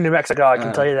not Western New Mexico, I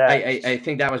can tell you that. I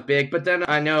think that was big. But then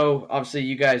I know, obviously,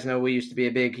 you guys know we used to be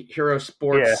a big Hero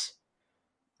Sports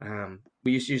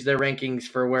We used to use their rankings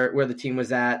for where the team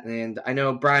was at. And I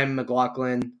know Brian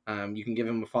McLaughlin, you can give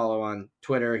him a follow on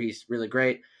Twitter. He's really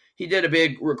great. He did a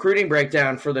big recruiting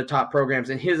breakdown for the top programs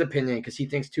in his opinion, because he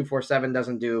thinks 247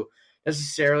 doesn't do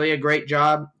necessarily a great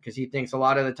job, because he thinks a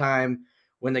lot of the time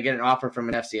when they get an offer from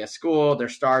an FCS school, their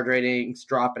star ratings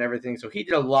drop and everything. So he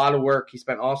did a lot of work. He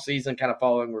spent all season kind of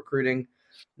following recruiting.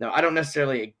 Now, I don't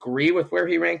necessarily agree with where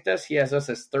he ranked us. He has us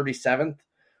as 37th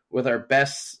with our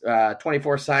best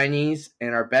 24 signees,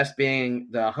 and our best being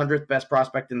the 100th best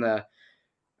prospect in the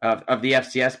of the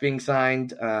FCS being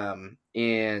signed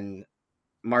in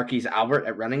Marquise Albert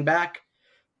at running back.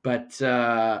 But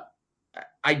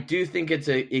I do think it's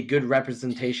a good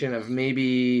representation of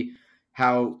maybe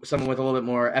how someone with a little bit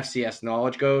more FCS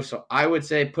knowledge goes. So I would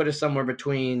say put us somewhere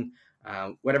between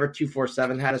whatever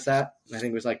 247 had us at. I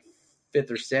think it was like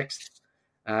 5th or 6th.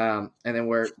 And then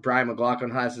where Brian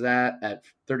McLaughlin has that at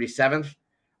 37th.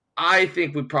 I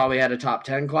think we probably had a top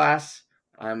 10 class.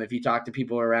 If you talk to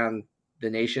people around the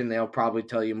nation, they'll probably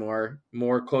tell you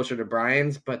more closer to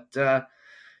Brian's. But I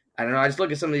don't know. I just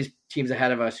look at some of these teams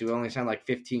ahead of us who only signed like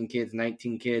 15 kids,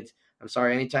 19 kids. I'm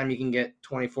sorry, anytime you can get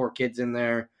 24 kids in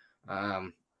there,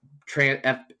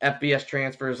 FBS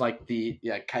transfers like the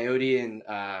Coyote and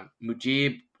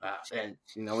Mujib, and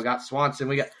we got Swanson.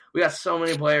 We got so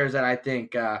many players that I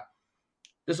think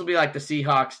this will be like the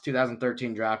Seahawks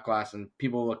 2013 draft class, and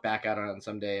people will look back at it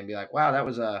someday and be like, "Wow, that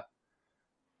was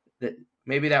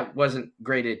maybe that wasn't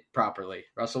graded properly."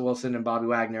 Russell Wilson and Bobby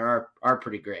Wagner are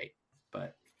pretty great,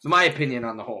 but my opinion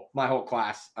on my whole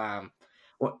class.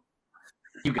 What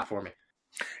you got for me?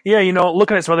 Yeah,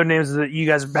 looking at some other names that you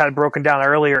guys had broken down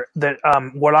earlier, that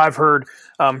what I've heard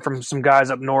from some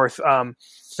guys up north,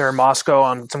 they're in Moscow,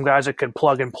 on some guys that could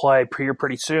plug and play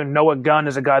pretty soon. Noah Gunn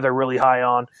is a guy they're really high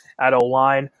on at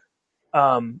O-line.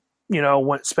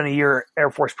 Spent a year at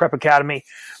Air Force Prep Academy,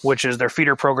 which is their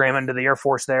feeder program into the Air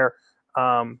Force there.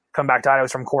 Come back to Idaho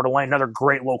from Coeur d'Alene, another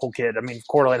great local kid. I mean,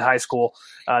 Coeur d'Alene High School,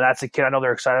 that's a kid I know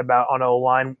they're excited about on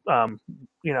O-line.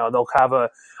 They'll have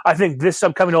I think this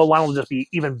upcoming O-line will just be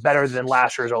even better than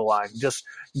last year's O-line. Just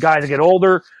guys that get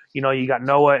older. You got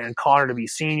Noah and Connor to be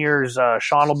seniors.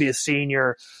 Sean will be a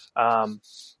senior.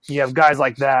 You have guys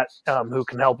like that who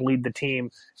can help lead the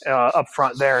team up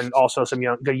front there, and also some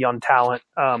good young talent.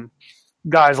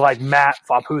 Guys like Matt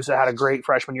Fapusa had a great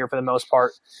freshman year for the most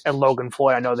part, and Logan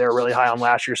Floyd, I know they were really high on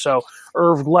last year. So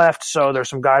Irv left, so there's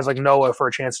some guys like Noah for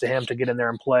a chance to him to get in there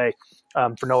and play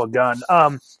for Noah Gunn.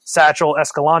 Satchel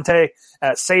Escalante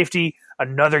at safety,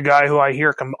 another guy who I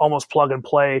hear can almost plug and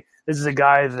play. This is a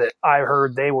guy that I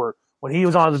heard when he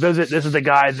was on his visit, this is the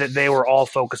guy that they were all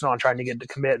focused on trying to get to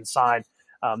commit and sign.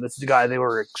 This is a guy they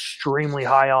were extremely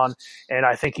high on, and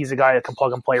I think he's a guy that can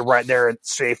plug and play right there at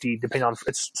safety, depending on if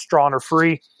it's Strawn or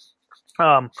Free.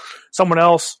 Someone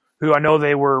else who I know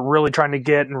they were really trying to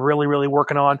get and really, really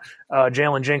working on,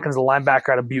 Jalen Jenkins, the linebacker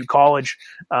out of Butte College.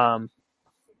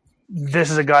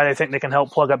 This is a guy they think they can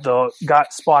help plug up the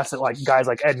spots that like guys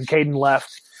like Ed and Caden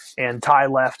left and Ty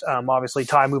left. Obviously,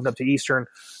 Ty moved up to Eastern.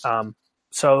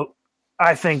 So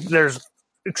I think there's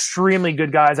extremely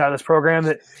good guys out of this program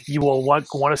that you will want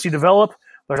to see develop.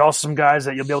 There's also some guys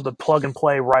that you'll be able to plug and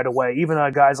play right away. Even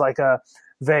guys like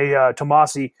Vay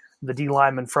Tomasi, the D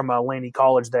lineman from Laney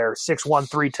College there,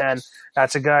 6'1", 310.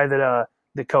 That's a guy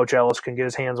that Coach Ellis can get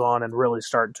his hands on and really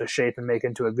start to shape and make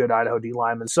into a good Idaho D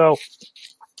lineman. So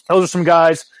those are some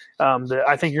guys that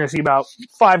I think you're going to see about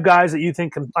 5 guys that you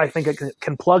think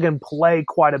can plug and play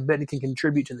quite a bit and can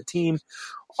contribute to the team.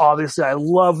 Obviously, I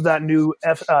love that new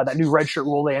redshirt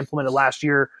rule they implemented last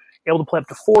year. Able to play up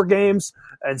to 4 games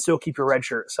and still keep your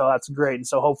redshirt, so that's great. And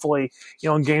so hopefully,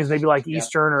 in games maybe like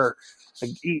Eastern or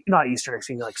not Eastern,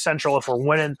 like Central, if we're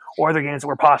winning, or other games that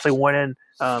we're possibly winning,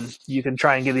 you can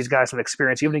try and give these guys some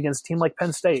experience, even against a team like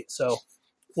Penn State. So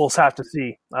we'll have to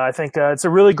see. I think it's a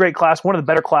really great class, one of the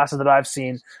better classes that I've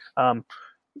seen Coach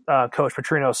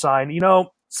Petrino sign.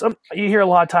 You hear a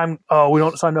lot of time, we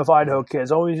don't sign enough Idaho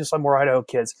kids. Oh, we just sign more Idaho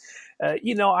kids.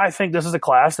 I think this is a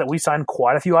class that we signed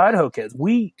quite a few Idaho kids.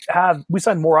 We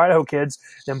signed more Idaho kids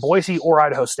than Boise or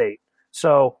Idaho State.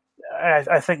 So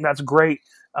I think that's great.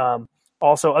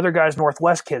 Also, other guys,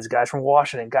 Northwest kids, guys from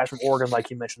Washington, guys from Oregon,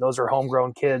 like you mentioned, those are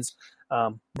homegrown kids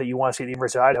that you want to see at the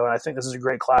University of Idaho. And I think this is a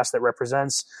great class that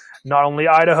represents not only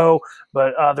Idaho,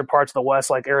 but other parts of the West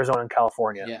like Arizona and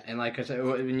California. Yeah, and like I said,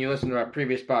 when you listen to our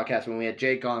previous podcast, when we had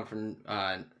Jake on from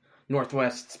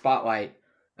Northwest Spotlight,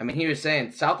 I mean, he was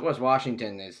saying Southwest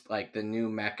Washington is like the new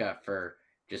mecca for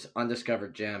just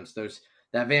undiscovered gems.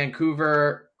 That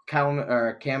Vancouver,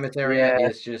 Camas area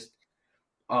is just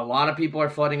a lot of people are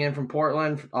flooding in from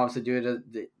Portland, obviously due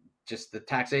to just the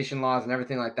taxation laws and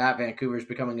everything like that, Vancouver's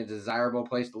becoming a desirable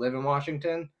place to live in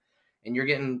Washington. And you're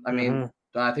getting,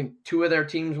 I think 2 of their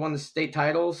teams won the state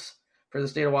titles for the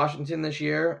state of Washington this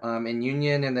year, in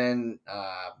Union, and then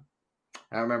I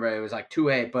remember it was like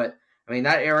 2A. But I mean,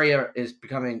 that area is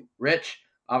becoming rich.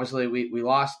 Obviously, we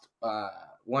lost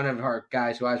one of our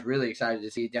guys who I was really excited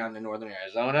to see down in northern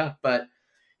Arizona. But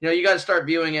you got to start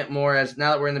viewing it more as,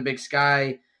 now that we're in the Big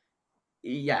Sky.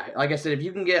 Yeah, like I said, if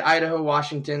you can get Idaho,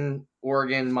 Washington,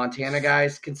 Oregon, Montana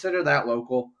guys, consider that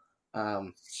local.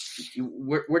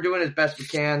 We're doing as best we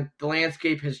can. The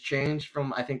landscape has changed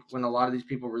from, I think, when a lot of these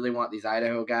people really want these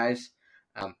Idaho guys.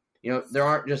 There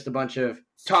aren't just a bunch of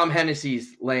Tom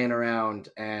Hennessy's laying around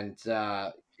and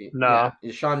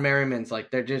Sean Merriman's, like,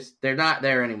 they're not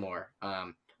there anymore.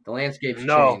 The landscape's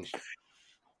changed.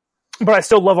 But I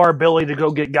still love our ability to go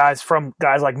get guys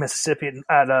like Mississippi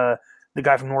at the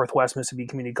guy from Northwest Mississippi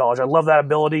Community College. I love that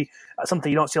ability.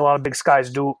 Something you don't see a lot of Big Sky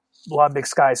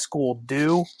school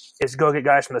do is go get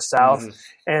guys from the South. Mm-hmm.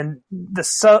 And the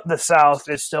South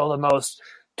is still the most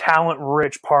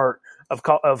talent-rich part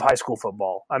of high school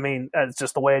football. I mean, it's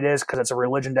just the way it is because it's a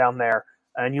religion down there.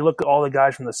 And you look at all the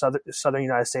guys from the southern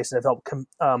United States that have helped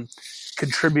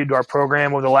contribute to our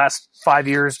program over the last 5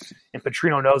 years, and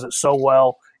Petrino knows it so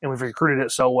well, and we've recruited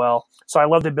it so well. So I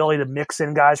love the ability to mix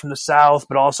in guys from the South,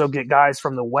 but also get guys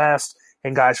from the West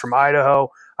and guys from Idaho.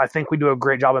 I think we do a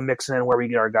great job of mixing in where we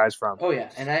get our guys from. Oh, yeah.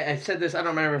 And I said this, I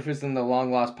don't remember if it was in the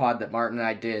Long Lost pod that Martin and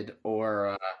I did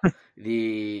or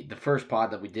the first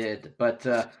pod that we did. But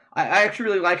I actually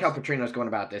really like how Petrino's going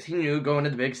about this. He knew going to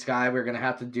the Big Sky we were going to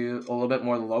have to do a little bit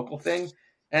more of the local thing.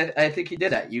 And I think he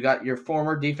did that. You got your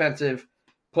former defensive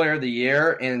player of the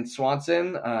year in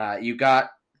Swanson. You got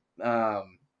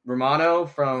Romano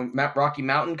from Rocky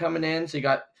Mountain coming in. So you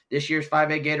got this year's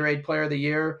 5A Gatorade player of the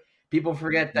year. People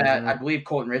forget that I believe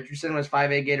Colton Richardson was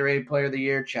 5A Gatorade player of the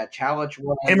year. Chad Chalich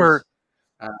was. Him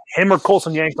or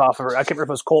Colson Yankoff. I can't remember if it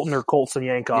was Colton or Colson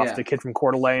Yankoff, the kid from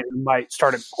Coeur d'Alene, who might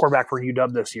start at quarterback for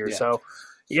UW this year. Yeah. So,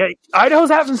 Idaho's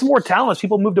having some more talents.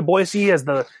 People move to Boise as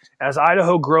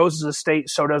Idaho grows as a state,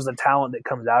 so does the talent that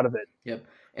comes out of it. Yep.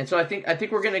 And so I think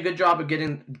we're getting a good job of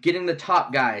getting the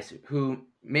top guys who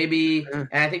maybe, and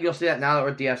I think you'll see that now that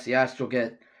we're at the FCS, you'll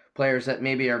get players that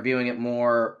maybe are viewing it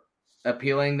more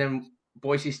appealing than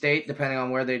Boise State, depending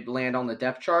on where they land on the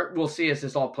depth chart. We'll see as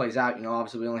this all plays out.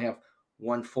 Obviously we only have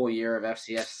 1 full year of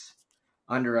FCS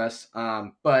under us.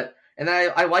 But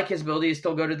I like his ability to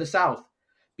still go to the South,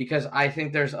 because I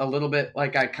think there's a little bit,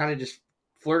 like I kind of just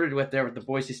flirted with there with the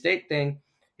Boise State thing.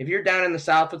 If you're down in the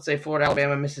South, let's say Florida,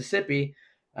 Alabama, Mississippi,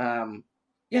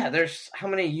 there's how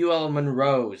many UL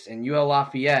Monroes and UL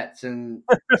Lafayette's and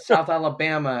South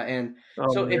Alabama. And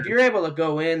if you're able to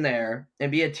go in there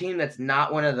and be a team that's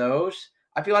not one of those,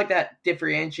 I feel like that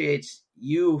differentiates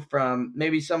you from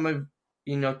maybe some of,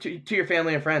 to your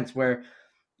family and friends where,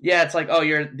 it's like, oh,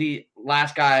 you're the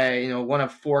last guy, one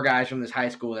of 4 guys from this high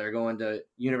school that are going to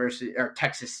university or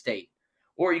Texas State.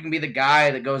 Or you can be the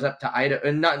guy that goes up to Idaho.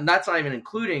 And that's not even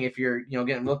including if you're,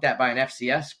 getting looked at by an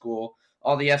FCS school.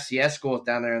 All the FCS schools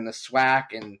down there in the SWAC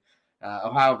and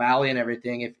Ohio Valley and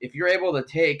everything, if you're able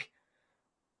to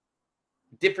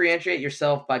differentiate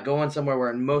yourself by going somewhere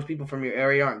where most people from your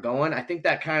area aren't going, I think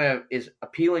that kind of is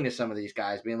appealing to some of these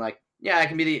guys, being like, I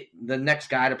can be the next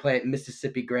guy to play at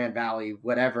Mississippi, Grand Valley,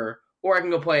 whatever, or I can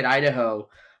go play at Idaho,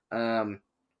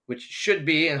 which should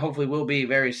be and hopefully will be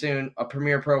very soon a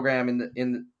premier program in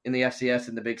the FCS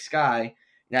in the Big Sky.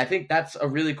 And I think that's a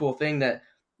really cool thing that.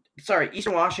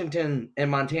 Eastern Washington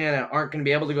and Montana aren't going to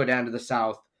be able to go down to the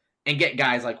South and get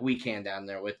guys like we can down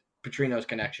there with Petrino's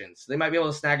connections. They might be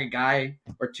able to snag a guy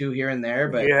or 2 here and there,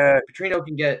 but Petrino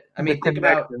can get. I mean, think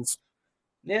about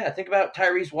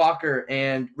Tyrese Walker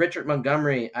and Richard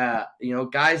Montgomery.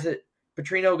 Guys that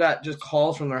Petrino got just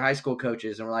calls from their high school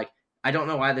coaches and were like, "I don't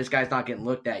know why this guy's not getting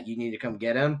looked at. You need to come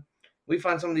get him." We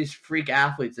find some of these freak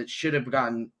athletes that should have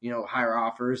gotten higher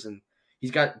offers, and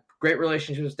he's got great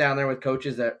relationships down there with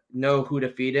coaches that know who to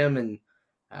feed him. And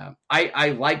I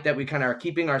like that we kind of are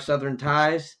keeping our Southern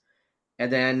ties.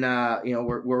 And then,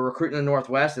 we're recruiting the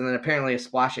Northwest and then apparently a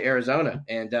splash of Arizona.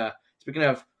 And speaking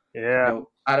of,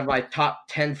 out of my top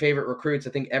 10 favorite recruits,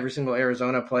 I think every single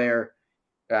Arizona player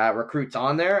recruits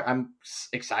on there. I'm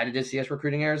excited to see us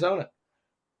recruiting Arizona.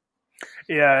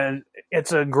 Yeah, and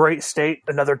it's a great state,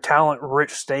 another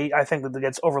talent-rich state. I think that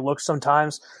gets overlooked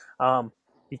sometimes.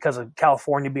 Because of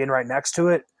California being right next to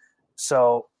it.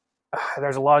 So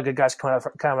there's a lot of good guys coming out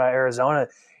of Arizona.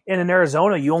 And in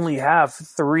Arizona, you only have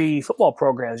 3 football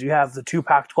programs. You have the 2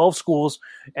 Pac-12 schools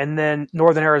and then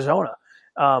Northern Arizona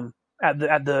at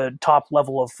the top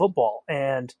level of football.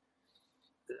 And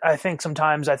I think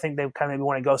sometimes they kind of maybe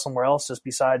want to go somewhere else just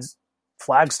besides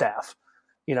Flagstaff.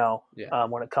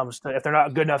 When it comes to if they're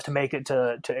not good enough to make it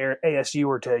to ASU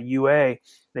or to UA,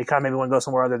 they kind of maybe want to go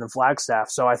somewhere other than Flagstaff.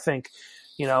 So I think,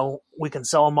 we can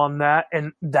sell them on that.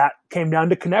 And that came down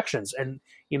to connections. And,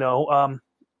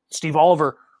 Steve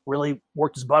Oliver really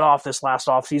worked his butt off this last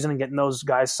offseason and getting those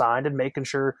guys signed and making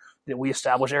sure that we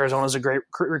establish Arizona as a great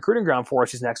recruiting ground for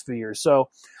us these next few years. So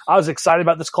I was excited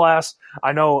about this class.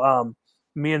 I know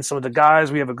me and some of the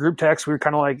guys, we have a group text. We were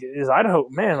kind of like, is Idaho,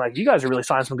 man, like you guys are really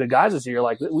signing some good guys this year.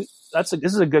 Like this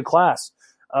is a good class.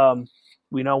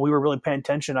 We were really paying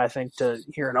attention, I think, to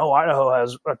hearing, Idaho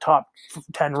has a top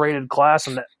 10 rated class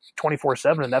and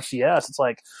 24/7 in FCS. It's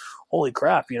like, holy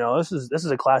crap, this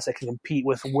is a class that can compete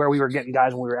with where we were getting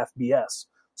guys when we were FBS.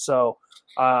 So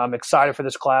I'm excited for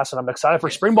this class, and I'm excited for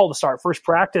spring ball to start. First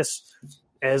practice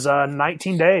is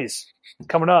 19 days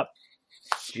coming up.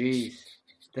 Jeez,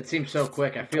 that seems so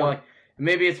quick. I feel like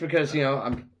maybe it's because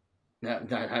I'm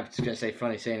was gonna say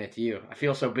funny saying it to you. I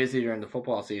feel so busy during the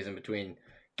football season between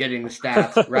getting the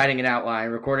stats, writing an outline,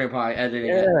 recording a podcast, editing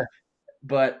it.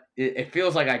 But it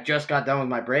feels like I just got done with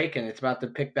my break and it's about to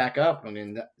pick back up. I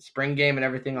mean, the spring game and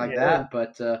everything like that.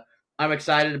 But I'm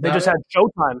excited about it. They just had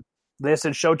Showtime. They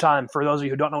said Showtime. For those of you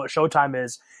who don't know what Showtime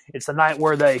is, it's the night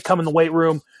where they come in the weight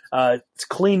room. It's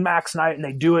clean max night, and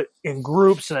they do it in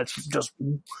groups, and it's just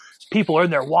people are in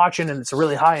there watching, and it's a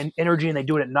really high energy, and they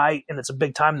do it at night, and it's a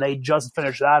big time. They just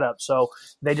finished that up. So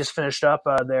they just finished up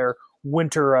their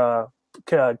winter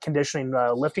conditioning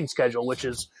lifting schedule, which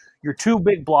is your two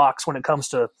big blocks when it comes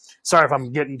to – sorry if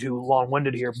I'm getting too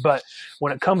long-winded here, but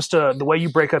when it comes to the way you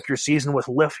break up your season with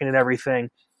lifting and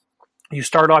everything, you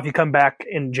start off, you come back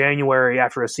in January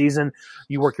after a season,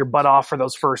 you work your butt off for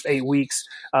those first 8 weeks.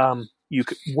 You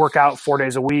work out 4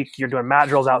 days a week. You're doing mat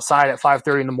drills outside at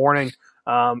 5:30 in the morning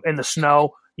in the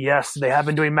snow. Yes, they have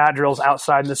been doing mat drills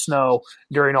outside in the snow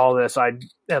during all this. I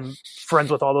am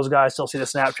friends with all those guys, still see the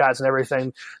Snapchats and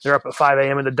everything. They're up at 5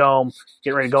 a.m. in the dome,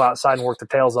 getting ready to go outside and work their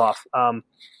tails off.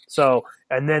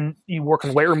 And then you work in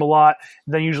the weight room a lot.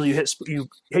 Then usually you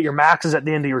hit your maxes at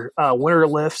the end of your winter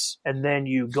lifts, and then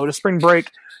you go to spring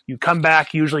break. You come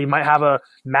back. Usually you might have a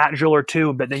mat drill or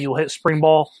two, but then you'll hit spring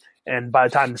ball. And by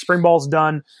the time the spring ball's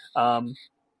done,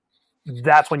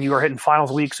 that's when you are hitting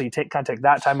finals week. So you take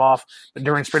that time off. But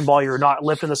during spring ball, you're not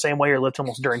lifting the same way. You're lifting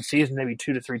almost during season, maybe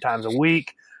 2 to 3 times a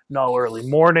week. No early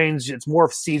mornings. It's more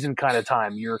of season kind of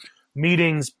time. Your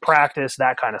meetings, practice,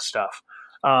 that kind of stuff.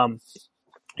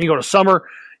 You go to summer,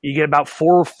 you get about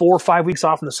 4 or 5 weeks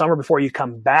off in the summer before you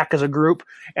come back as a group,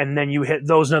 and then you hit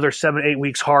those another 7 8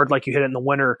 weeks hard like you hit it in the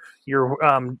winter. You're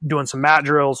doing some mat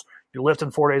drills. You're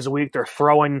lifting 4 days a week. They're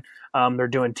throwing. They're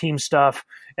doing team stuff.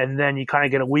 And then you kind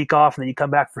of get a week off, and then you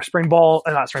come back for spring ball.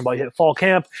 Not spring ball, you hit fall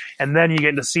camp, and then you get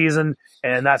into season,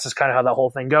 and that's just kind of how that whole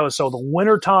thing goes. So the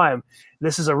winter time,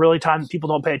 this is a really time that people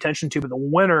don't pay attention to, but the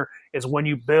winter is when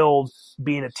you build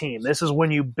being a team. This is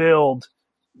when you build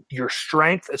your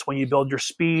strength. It's when you build your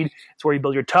speed. It's where you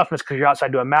build your toughness because you're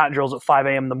outside doing mat drills at 5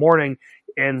 a.m. in the morning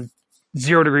in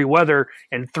 0-degree weather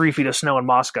and 3 feet of snow in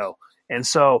Moscow. And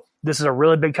so this is a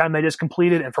really big time they just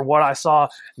completed. And from what I saw,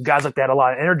 guys looked like they had a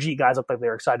lot of energy. Guys looked like they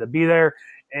were excited to be there.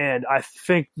 And I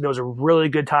think there was a really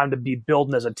good time to be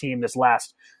building as a team these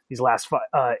last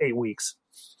 8 weeks.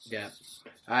 Yeah,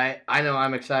 I know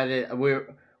I'm excited.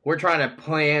 We're trying to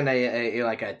plan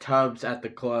a Tubbs at the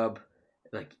club,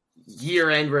 like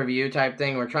year-end review type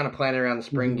thing. We're trying to plan it around the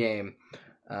spring game.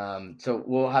 So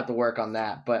we'll have to work on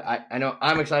that. But I know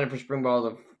I'm excited for spring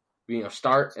ball to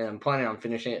start, and I'm planning on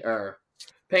finishing it or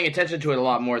paying attention to it a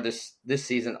lot more this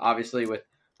season, obviously with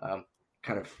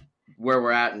kind of where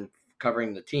we're at and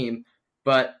covering the team.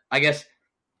 But I guess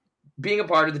being a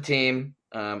part of the team,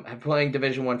 playing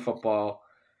Division I football,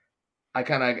 I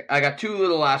got 2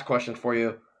 little last questions for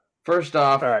you. First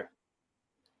off, all right,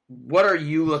 what are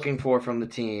you looking for from the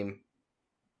team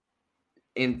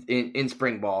in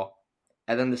spring ball?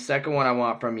 And then the second one I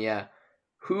want from you,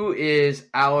 who is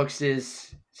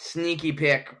Alex's sneaky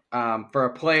pick for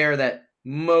a player that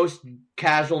most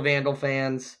casual Vandal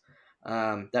fans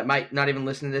that might not even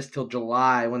listen to this till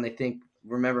July when they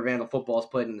remember Vandal football is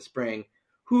played in the spring,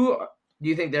 who do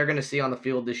you think they're going to see on the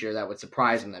field this year that would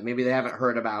surprise them, that maybe they haven't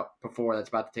heard about before, that's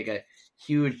about to take a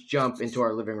huge jump into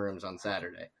our living rooms on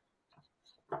Saturday?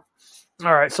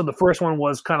 All right, so the first one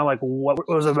was kind of like what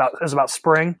was it about? It was about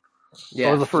spring. Yeah.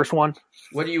 What was the first one?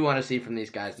 What do you want to see from these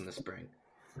guys in the spring?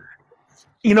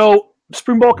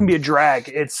 Spring ball can be a drag.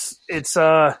 It's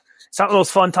not the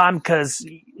most fun time because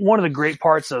one of the great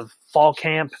parts of fall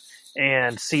camp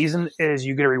and season is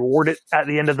you get rewarded at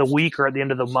the end of the week or at the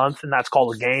end of the month, and that's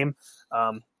called a game.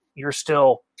 You're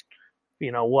still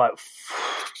you're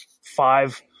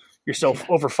still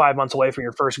over 5 months away from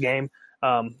your first game.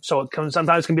 So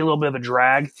sometimes can be a little bit of a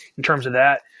drag in terms of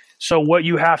that. So what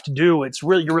you have to do,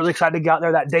 you're really excited to get out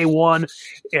there that day one,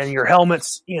 and your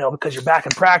helmets, because you're back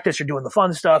in practice, you're doing the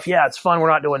fun stuff. Yeah, it's fun.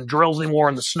 We're not doing drills anymore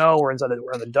in the snow. We're in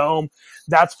the dome.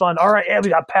 That's fun. All right, yeah, we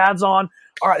got pads on.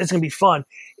 All right, it's gonna be fun.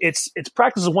 It's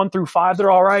practices 1 through 5 that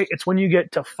are all right. It's when you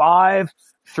get to 5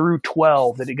 through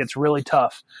 12 that it gets really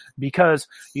tough, because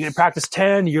you can practice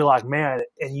 10, you're like, man,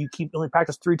 and you keep only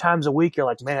practice 3 times a week. You're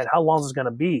like, man, how long is this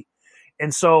gonna be?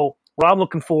 And so what I'm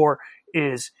looking for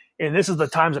is, and this is the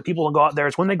times that people will go out there,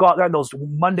 it's when they go out there, those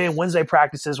Monday and Wednesday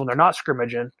practices when they're not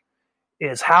scrimmaging,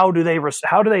 is how do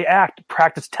they act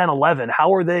practice 10, 11?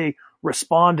 How are they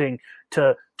responding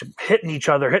to hitting each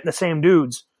other, hitting the same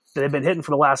dudes that they've been hitting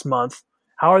for the last month?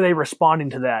 How are they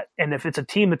responding to that? And if it's a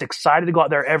team that's excited to go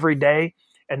out there every day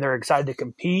and they're excited to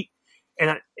compete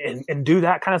and do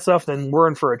that kind of stuff, then we're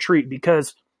in for a treat.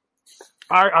 Because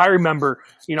I remember,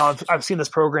 I've seen this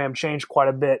program change quite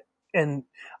a bit, and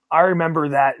I remember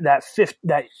that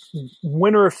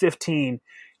winter of 15,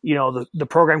 the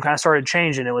program kind of started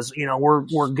changing. It was,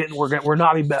 we're going to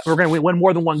win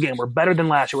more than one game. We're better than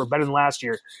last year. We're better than last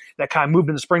year. That kind of moved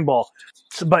into spring ball.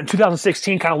 But in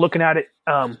 2016, kind of looking at it,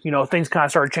 things kind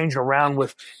of started changing around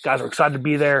with guys were excited to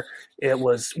be there. It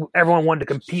was, everyone wanted to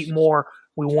compete more.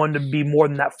 We wanted to be more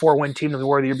than that 4-win team that we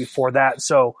were the year before that.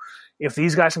 So if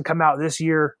these guys can come out this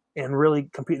year and really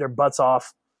compete their butts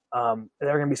off, they're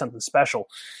going to be something special.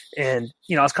 And,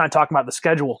 I was kind of talking about the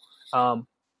schedule.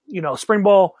 Spring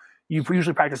ball, you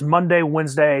usually practice Monday,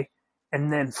 Wednesday,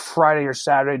 and then Friday or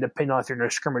Saturday, depending on if you're going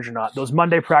to scrimmage or not. Those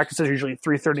Monday practices are usually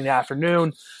 3:30 in the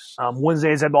afternoon.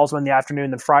 Wednesdays have also in the afternoon,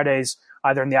 then Fridays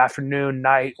either in the afternoon,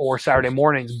 night, or Saturday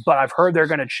mornings. But I've heard they're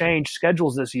going to change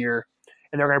schedules this year,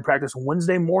 and they're going to practice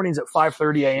Wednesday mornings at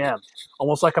 5:30 a.m.,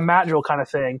 almost like a mat drill kind of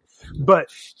thing. But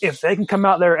if they can come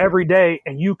out there every day,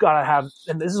 and you got to have –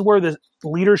 and this is where the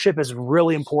leadership is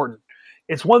really important.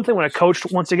 It's one thing when a coach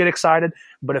wants to get excited,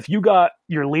 but if you got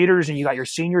your leaders and you got your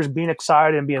seniors being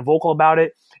excited and being vocal about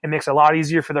it, it makes it a lot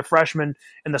easier for the freshmen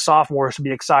and the sophomores to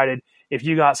be excited if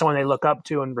you got someone they look up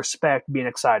to and respect being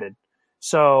excited.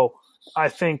 So I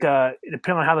think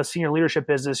depending on how the senior leadership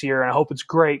is this year, and I hope it's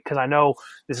great, because I know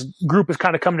this group is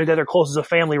kind of coming together close as a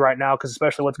family right now, because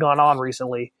especially what's gone on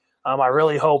recently. I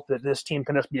really hope that this team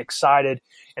can just be excited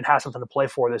and have something to play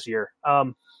for this year.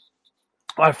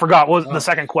 I forgot what was the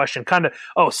second question.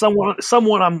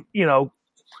 Someone I'm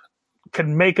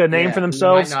can make a name for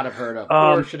themselves. Might not have heard of,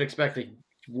 or should expect a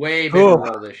way bigger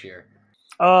role this year.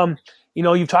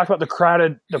 You've talked about the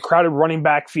crowded running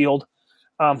back field.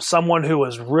 Someone who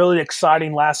was really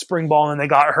exciting last spring ball and they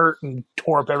got hurt and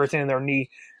tore up everything in their knee.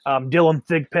 Dylan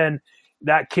Thigpen,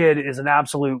 that kid is an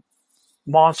absolute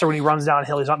monster when he runs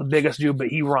downhill. He's not the biggest dude, but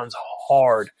he runs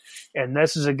hard. And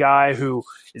this is a guy who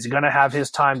is going to have his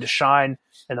time to shine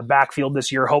in the backfield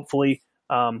this year, hopefully,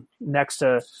 next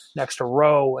to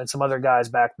Rowe and some other guys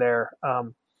back there.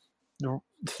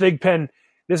 Thigpen,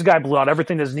 this guy blew out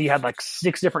everything in his knee, had like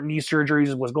 6 different knee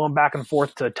surgeries, was going back and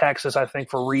forth to Texas, I think,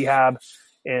 for rehab,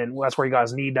 and that's where he got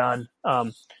his knee done.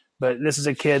 But this is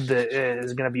a kid that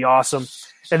is going to be awesome.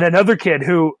 And then another kid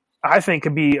who I think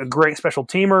could be a great special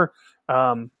teamer,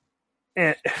 and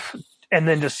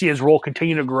then to see his role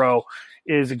continue to grow,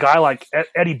 is a guy like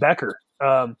Eddie Becker.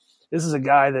 This is a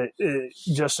guy that is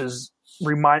just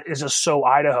so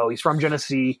Idaho. He's from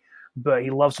Genesee, but he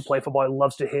loves to play football. He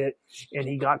loves to hit, and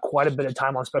he got quite a bit of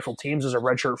time on special teams as a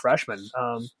redshirt freshman.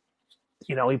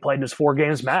 He played in his 4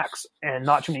 games max, and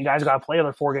not too many guys got to play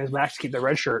other 4 games max to keep their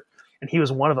redshirt, and he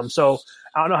was one of them. So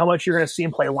I don't know how much you're going to see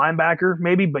him play linebacker,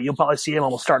 maybe, but you'll probably see him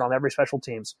almost starting on every special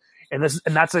teams. And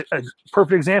that's a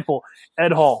perfect example.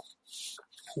 Ed Hall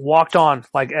walked on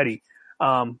like Eddie,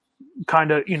 some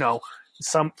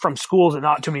from schools that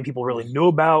not too many people really knew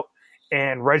about,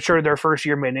 and redshirted their first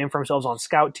year, made a name for themselves on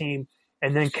scout team,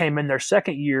 and then came in their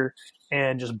second year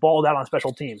and just balled out on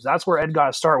special teams. That's where Ed got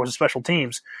to start, was the special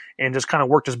teams, and just kind of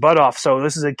worked his butt off. So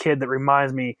this is a kid that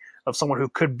reminds me of someone who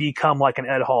could become like an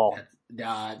Ed Hall.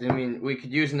 We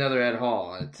could use another Ed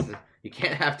Hall. You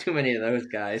can't have too many of those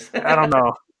guys. I don't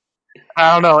know.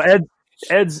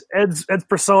 Ed's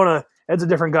persona. Ed's a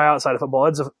different guy outside of football.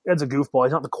 Ed's a goofball.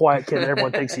 He's not the quiet kid that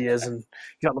everyone thinks he is, and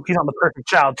he's not the perfect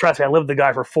child. Trust me, I lived with the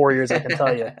guy for 4 years. I can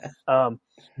tell you.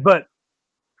 But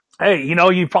hey,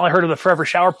 you've probably heard of the Forever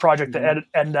Shower project that Ed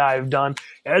and I have done.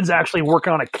 Ed's actually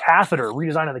working on a catheter,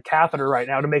 redesigning the catheter right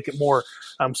now to make it more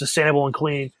sustainable and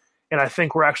clean. And I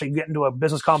think we're actually getting to a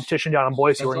business competition down in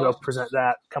Boise. We're going to go present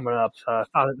that coming up. I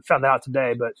found that out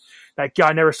today, but that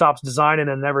guy never stops designing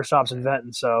and never stops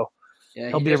inventing. So Yeah,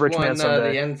 He'll he be a just rich man won the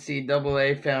someday.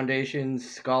 NCAA Foundation's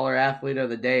Scholar Athlete of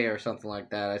the Day or something like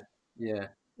that. Yeah.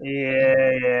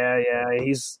 Yeah.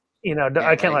 He's Yeah,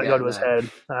 I can't like let it go that. to his head.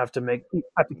 I have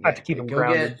to keep him Go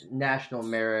grounded. get National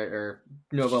Merit or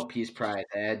Nobel Peace Prize,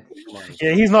 Ed. Come on.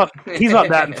 Yeah, he's not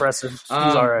that impressive. He's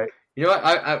all right. You know what?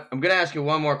 I'm gonna ask you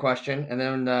one more question, and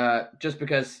then just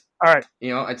because All right.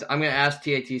 I'm gonna ask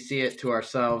TATC it to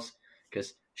ourselves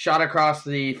because shot across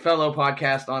the fellow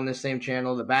podcast on this same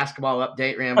channel, the Basketball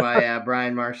Update, ran by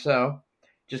Brian Marceau.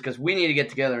 Just because we need to get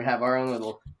together and have our own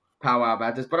little powwow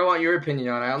about this, but I want your opinion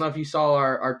on it. I don't know if you saw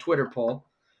our Twitter poll,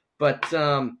 but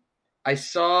I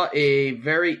saw a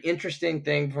very interesting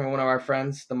thing from one of our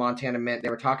friends, the Montana Mint. They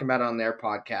were talking about it on their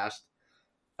podcast.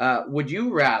 Would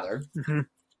you rather,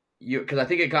 because I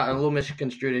think it got a little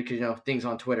misconstrued because, things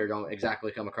on Twitter don't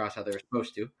exactly come across how they're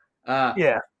supposed to.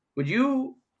 Yeah. Would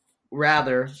you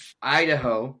rather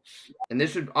Idaho, and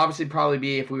this would obviously probably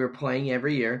be if we were playing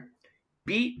every year,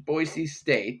 beat Boise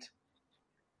State,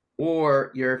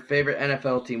 or your favorite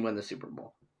NFL team win the Super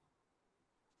Bowl?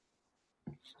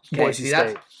 Okay, Boise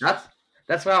State.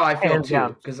 That's how I feel Hands too.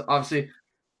 down. Because obviously,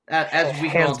 as we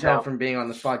can all Hands tell down. from being on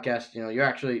this podcast, you're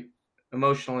actually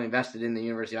emotionally invested in the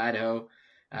University of Idaho.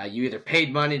 You either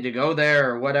paid money to go there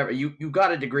or whatever. You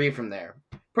got a degree from there.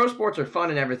 Pro sports are fun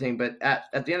and everything, but at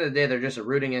the end of the day, they're just a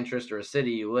rooting interest or a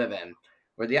city you live in.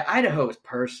 Where the Idaho is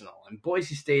personal, and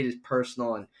Boise State is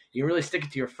personal, and you can really stick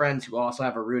it to your friends who also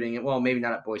have a rooting. Well, maybe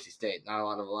not at Boise State, not a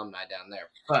lot of alumni down there,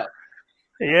 but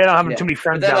Yeah, I don't have too many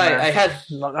friends down there. I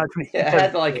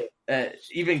had to like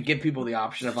even give people the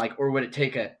option of like, or would it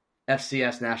take a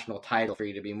FCS national title for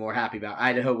you to be more happy about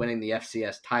Idaho winning the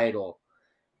FCS title?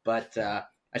 But I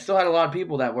still had a lot of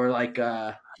people that were like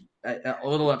a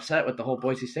little upset with the whole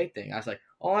Boise State thing. I was like,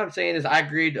 all I'm saying is I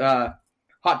agreed.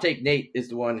 Hot Take Nate is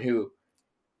the one who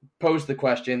posed the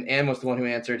question and was the one who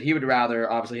answered. He would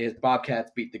rather, obviously, his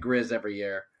Bobcats beat the Grizz every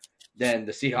year than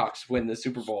the Seahawks win the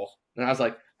Super Bowl. And I was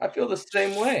like, I feel the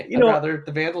same way. I'd rather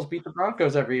the Vandals beat the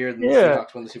Broncos every year than the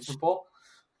Seahawks win the Super Bowl.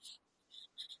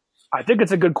 I think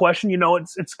it's a good question.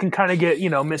 It's can kind of get,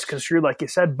 misconstrued, like you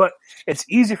said, but it's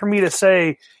easy for me to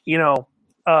say, the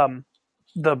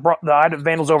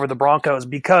Vandals over the Broncos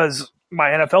because my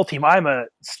NFL team, I'm a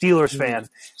Steelers fan.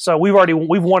 So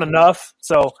we've won enough.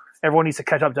 So everyone needs to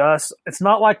catch up to us. It's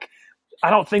not like, I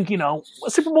don't think, a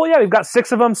Super Bowl, we've got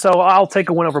 6 of them, so I'll take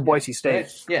a win over Boise State.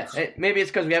 Maybe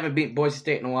it's because we haven't beat Boise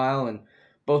State in a while, and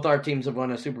both our teams have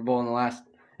won a Super Bowl in the last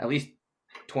at least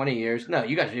 20 years. No,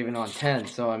 you guys are even on 10.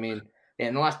 So, I mean,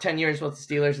 in the last 10 years, both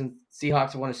the Steelers and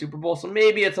Seahawks have won a Super Bowl. So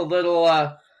maybe it's a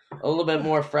little bit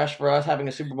more fresh for us having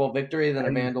a Super Bowl victory than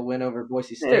a Vandal win over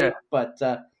Boise State. Yeah. But,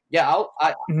 Now,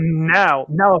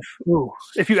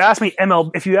 if you ask me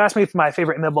if my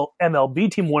favorite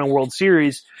MLB team won a World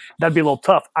Series, that'd be a little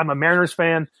tough. I'm a Mariners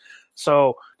fan,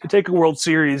 so to take a World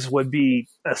Series would be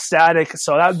ecstatic.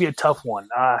 So that would be a tough one.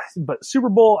 But Super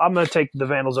Bowl, I'm going to take the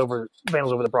Vandals over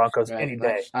the Broncos any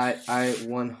day. I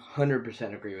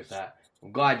 100% agree with that.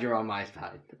 I'm glad you're on my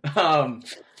side.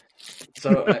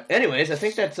 Anyways, I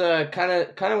think that's kind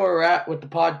of where we're at with the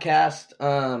podcast.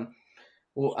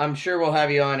 Well, I'm sure we'll have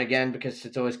you on again because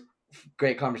it's always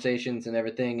great conversations and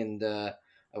everything, and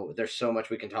there's so much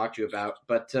we can talk to you about.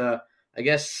 But I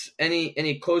guess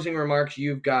any closing remarks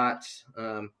you've got,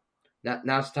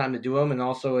 now's the time to do them. And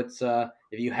also, it's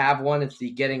if you have one, it's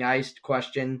the Getting Iced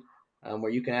question,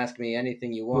 where you can ask me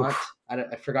anything you want.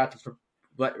 I forgot to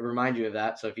remind you of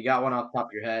that. So if you got one off the top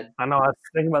of your head. I know, I was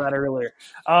thinking about that earlier.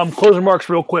 Closing remarks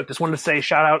real quick. Just wanted to say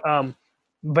shout out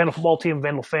Vandal football team,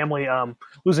 Vandal family,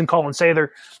 losing Colin Sather.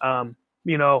 I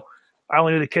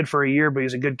only knew the kid for a year, but he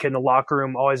was a good kid in the locker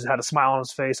room, always had a smile on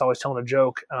his face, always telling a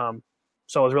joke.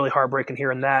 So it was really heartbreaking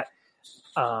hearing that,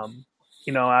 out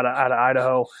of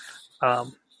Idaho.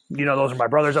 Those are my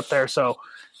brothers up there. So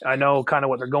I know kind of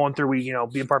what they're going through. We,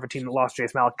 being part of a team that lost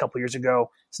Jace Malik a couple years ago,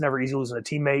 it's never easy losing a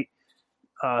teammate,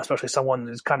 especially someone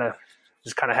that's kind of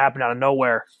happened out of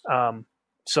nowhere.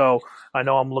 So I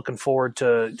know I'm looking forward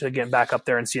to getting back up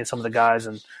there and seeing some of the guys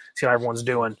and seeing how everyone's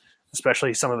doing,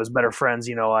 especially some of his better friends.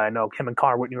 I know him and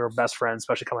Connor Whitney were best friends,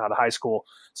 especially coming out of high school.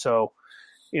 So,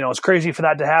 it's crazy for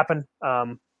that to happen.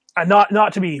 And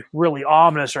not to be really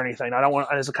ominous or anything. I don't want.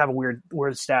 It's a kind of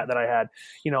weird stat that I had.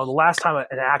 The last time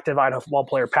an active Idaho football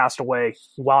player passed away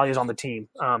while he was on the team.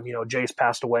 Jace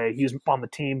passed away. He was on the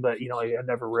team, but he had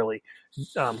never really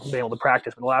been able to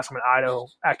practice. But the last time an Idaho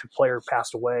active player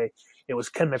passed away, it was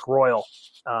Ken McRoyal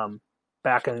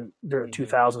back in the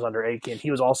 2000s under Aiken. He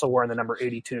was also wearing the number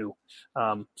 82.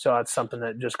 So that's something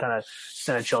that just kind of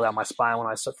sent a chill down my spine when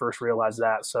I first realized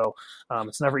that. So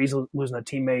it's never easy losing a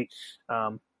teammate.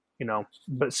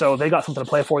 But so they got something to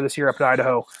play for this year up at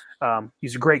Idaho.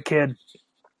 He's a great kid,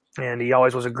 and he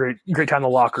always was a great time in the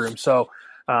locker room. So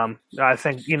I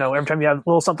think, every time you have a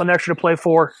little something extra to play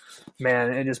for,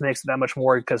 man, it just makes it that much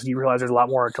more because you realize there's a lot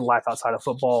more to life outside of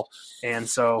football. And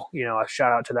so, a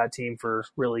shout out to that team for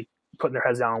really putting their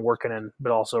heads down and working in,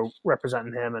 but also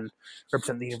representing him and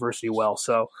representing the university well.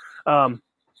 So,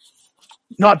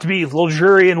 not to be a little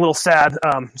jury and a little sad,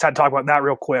 just had to talk about that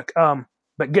real quick.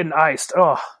 But getting iced,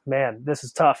 oh man, this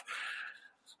is tough.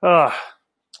 All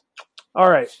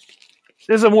right.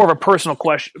 This is more of a personal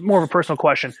question.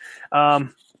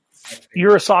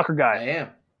 You're a soccer guy. I am.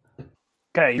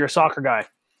 Okay, you're a soccer guy.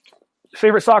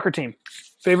 Favorite soccer team?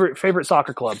 Favorite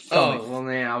soccer club? Tell me. Well,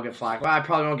 man, I'll get flack. Well, I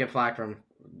probably won't get flack from.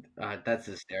 That's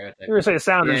a stereotype. You're gonna say the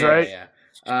Sounders, right? Yeah.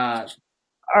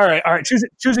 All right.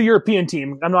 Choose a European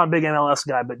team. I'm not a big MLS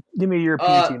guy, but give me a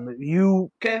European team.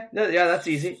 Okay? Yeah, that's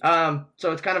easy.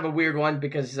 So it's kind of a weird one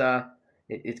because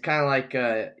it's kind of like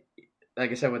I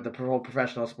said, with the whole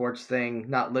professional sports thing,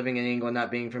 not living in England,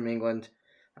 not being from England,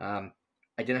 I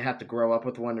didn't have to grow up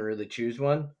with one to really choose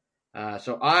one.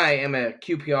 So I am a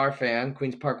QPR fan,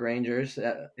 Queen's Park Rangers.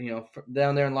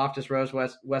 Down there in Loftus Road,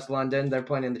 West London, they're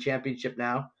playing in the championship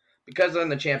now. Because they're in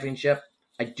the championship,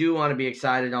 I do want to be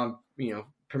excited on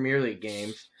Premier League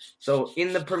games. So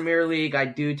in the Premier League, I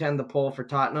do tend to pull for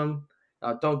Tottenham.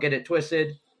 Don't get it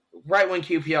twisted. Right when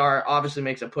QPR obviously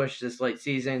makes a push this late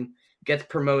season, gets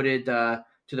promoted to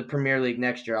the Premier League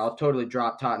next year, I'll totally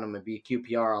drop Tottenham and be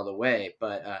QPR all the way.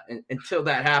 But until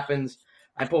that happens,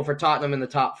 I pull for Tottenham in the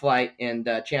top flight, and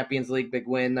Champions League big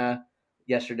win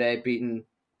yesterday, beating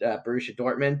Borussia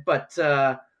Dortmund. But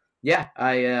I'm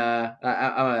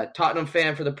a Tottenham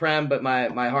fan for the Prem, but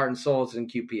my heart and soul is in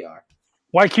QPR.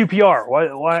 Why QPR?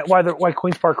 Why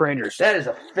Queen's Park Rangers? That is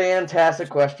a fantastic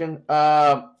question.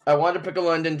 I wanted to pick a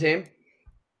London team.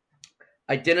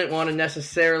 I didn't want to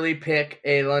necessarily pick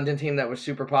a London team that was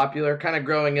super popular. Kind of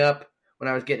growing up, when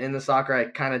I was getting into soccer, I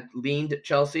kind of leaned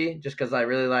Chelsea just because I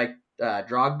really liked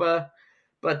Drogba.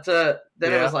 But then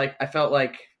it was like, I felt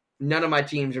like none of my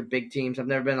teams are big teams. I've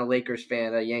never been a Lakers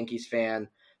fan, a Yankees fan.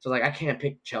 So I can't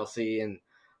pick Chelsea. And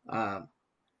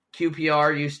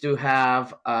QPR used to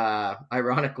have,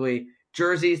 ironically,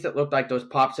 jerseys that looked like those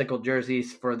popsicle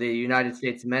jerseys for the United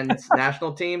States men's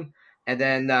national team. And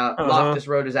then Loftus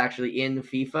Road is actually in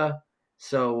FIFA.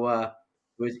 So it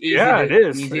was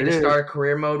easy to start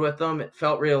career mode with them. It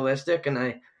felt realistic, and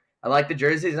I like the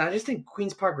jerseys. And I just think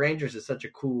Queen's Park Rangers is such a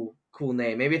cool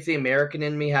name. Maybe it's the American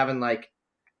in me having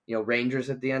Rangers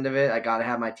at the end of it. I got to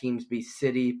have my teams be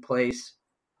city, place,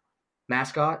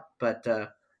 mascot. But I'm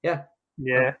an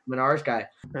R's guy.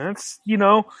 That's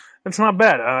not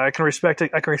bad. I can respect it.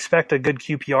 I can respect a good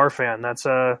QPR fan. That's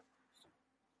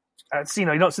you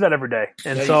don't see that every day,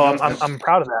 and I'm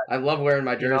proud of that. I love wearing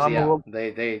my jersey out.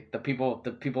 The people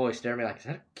always stare at me like, is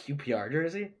that a QPR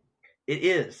jersey? It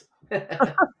is.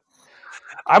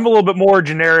 I'm a little bit more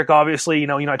generic, obviously.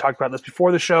 I talked about this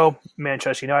before the show.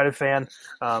 Manchester United fan.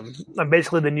 I'm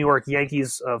basically the New York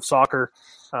Yankees of soccer.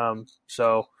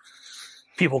 So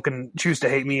people can choose to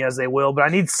hate me as they will, but I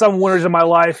need some winners in my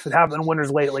life. It haven't been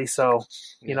winners lately. So,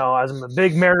 as I'm a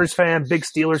big Mariners fan, big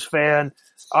Steelers fan,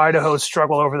 Idaho's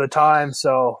struggle over the time.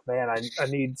 So, man, I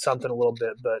need something a little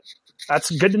bit, but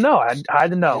that's good to know. I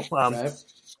had to know. I'm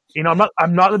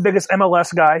not the biggest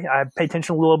MLS guy. I pay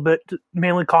attention a little bit,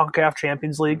 mainly CONCACAF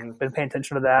Champions League. Been paying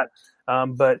attention to that.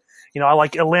 But I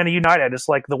like Atlanta United. I just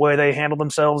like the way they handle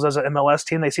themselves as an MLS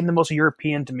team. They seem the most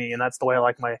European to me, and that's the way I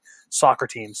like my soccer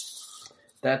teams.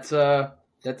 That's a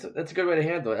good way to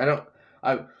handle it.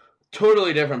 I'm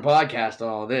totally different podcast on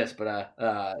all this, but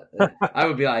I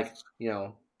would be like,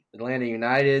 Atlanta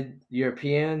United,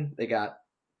 European. They got a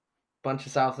bunch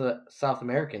of South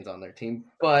Americans on their team,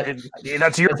 but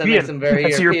that's European. That makes them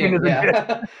very European.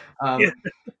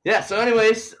 Yeah. So,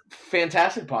 anyways,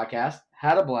 fantastic podcast.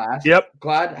 Had a blast. Yep.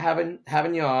 Glad having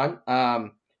you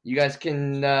on. You guys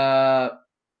can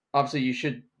obviously you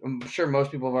should. I'm sure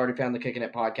most people have already found the Kicking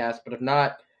It podcast, but if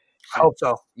not, I hope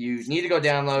so. You need to go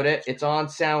download it. It's on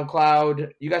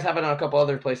SoundCloud. You guys have it on a couple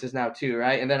other places now too,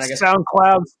 right? And then I guess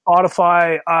SoundCloud,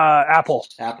 Spotify, Apple.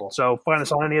 Apple. So find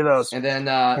us on any of those. And then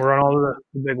we're on all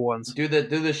the big ones. Do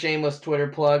the shameless Twitter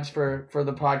plugs for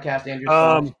the podcast,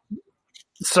 Andrew.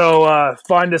 So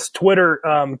find us Twitter,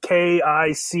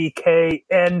 KICKNIT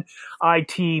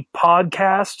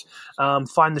podcast.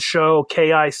 Find the show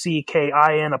KICKIN',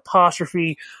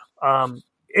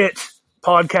 it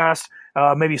podcast.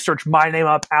 Maybe search my name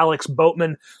up, Alex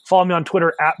Boatman. Follow me on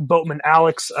Twitter at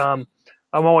BoatmanAlex. I'm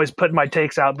always putting my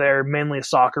takes out there, mainly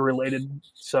soccer related.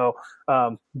 So,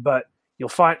 but you'll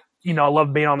find I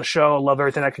love being on the show. I love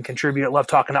everything I can contribute. I love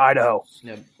talking to Idaho.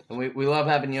 Yeah, and we love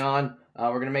having you on.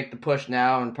 We're going to make the push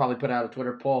now and probably put out a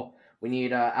Twitter poll. We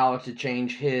need Alex to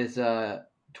change his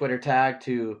Twitter tag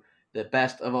to the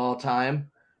best of all time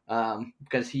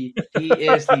because he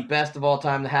is the best of all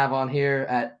time to have on here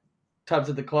at Tubs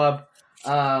at the Club.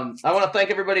 I want to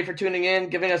thank everybody for tuning in,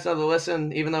 giving us another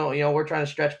listen, even though, we're trying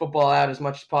to stretch football out as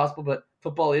much as possible, but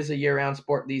football is a year-round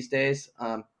sport these days.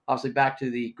 Obviously back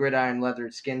to the gridiron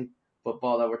leathered skin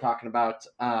football that we're talking about.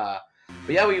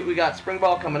 But yeah, we got spring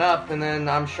ball coming up, and then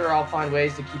I'm sure I'll find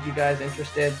ways to keep you guys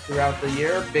interested throughout the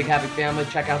year. Big Happy Family,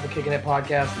 check out the Kicking It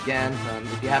podcast again.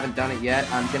 If you haven't done it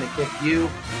yet, I'm going to kick you.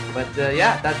 But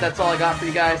yeah, that's all I got for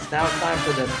you guys. Now it's time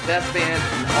for the best band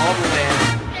in all the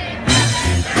land.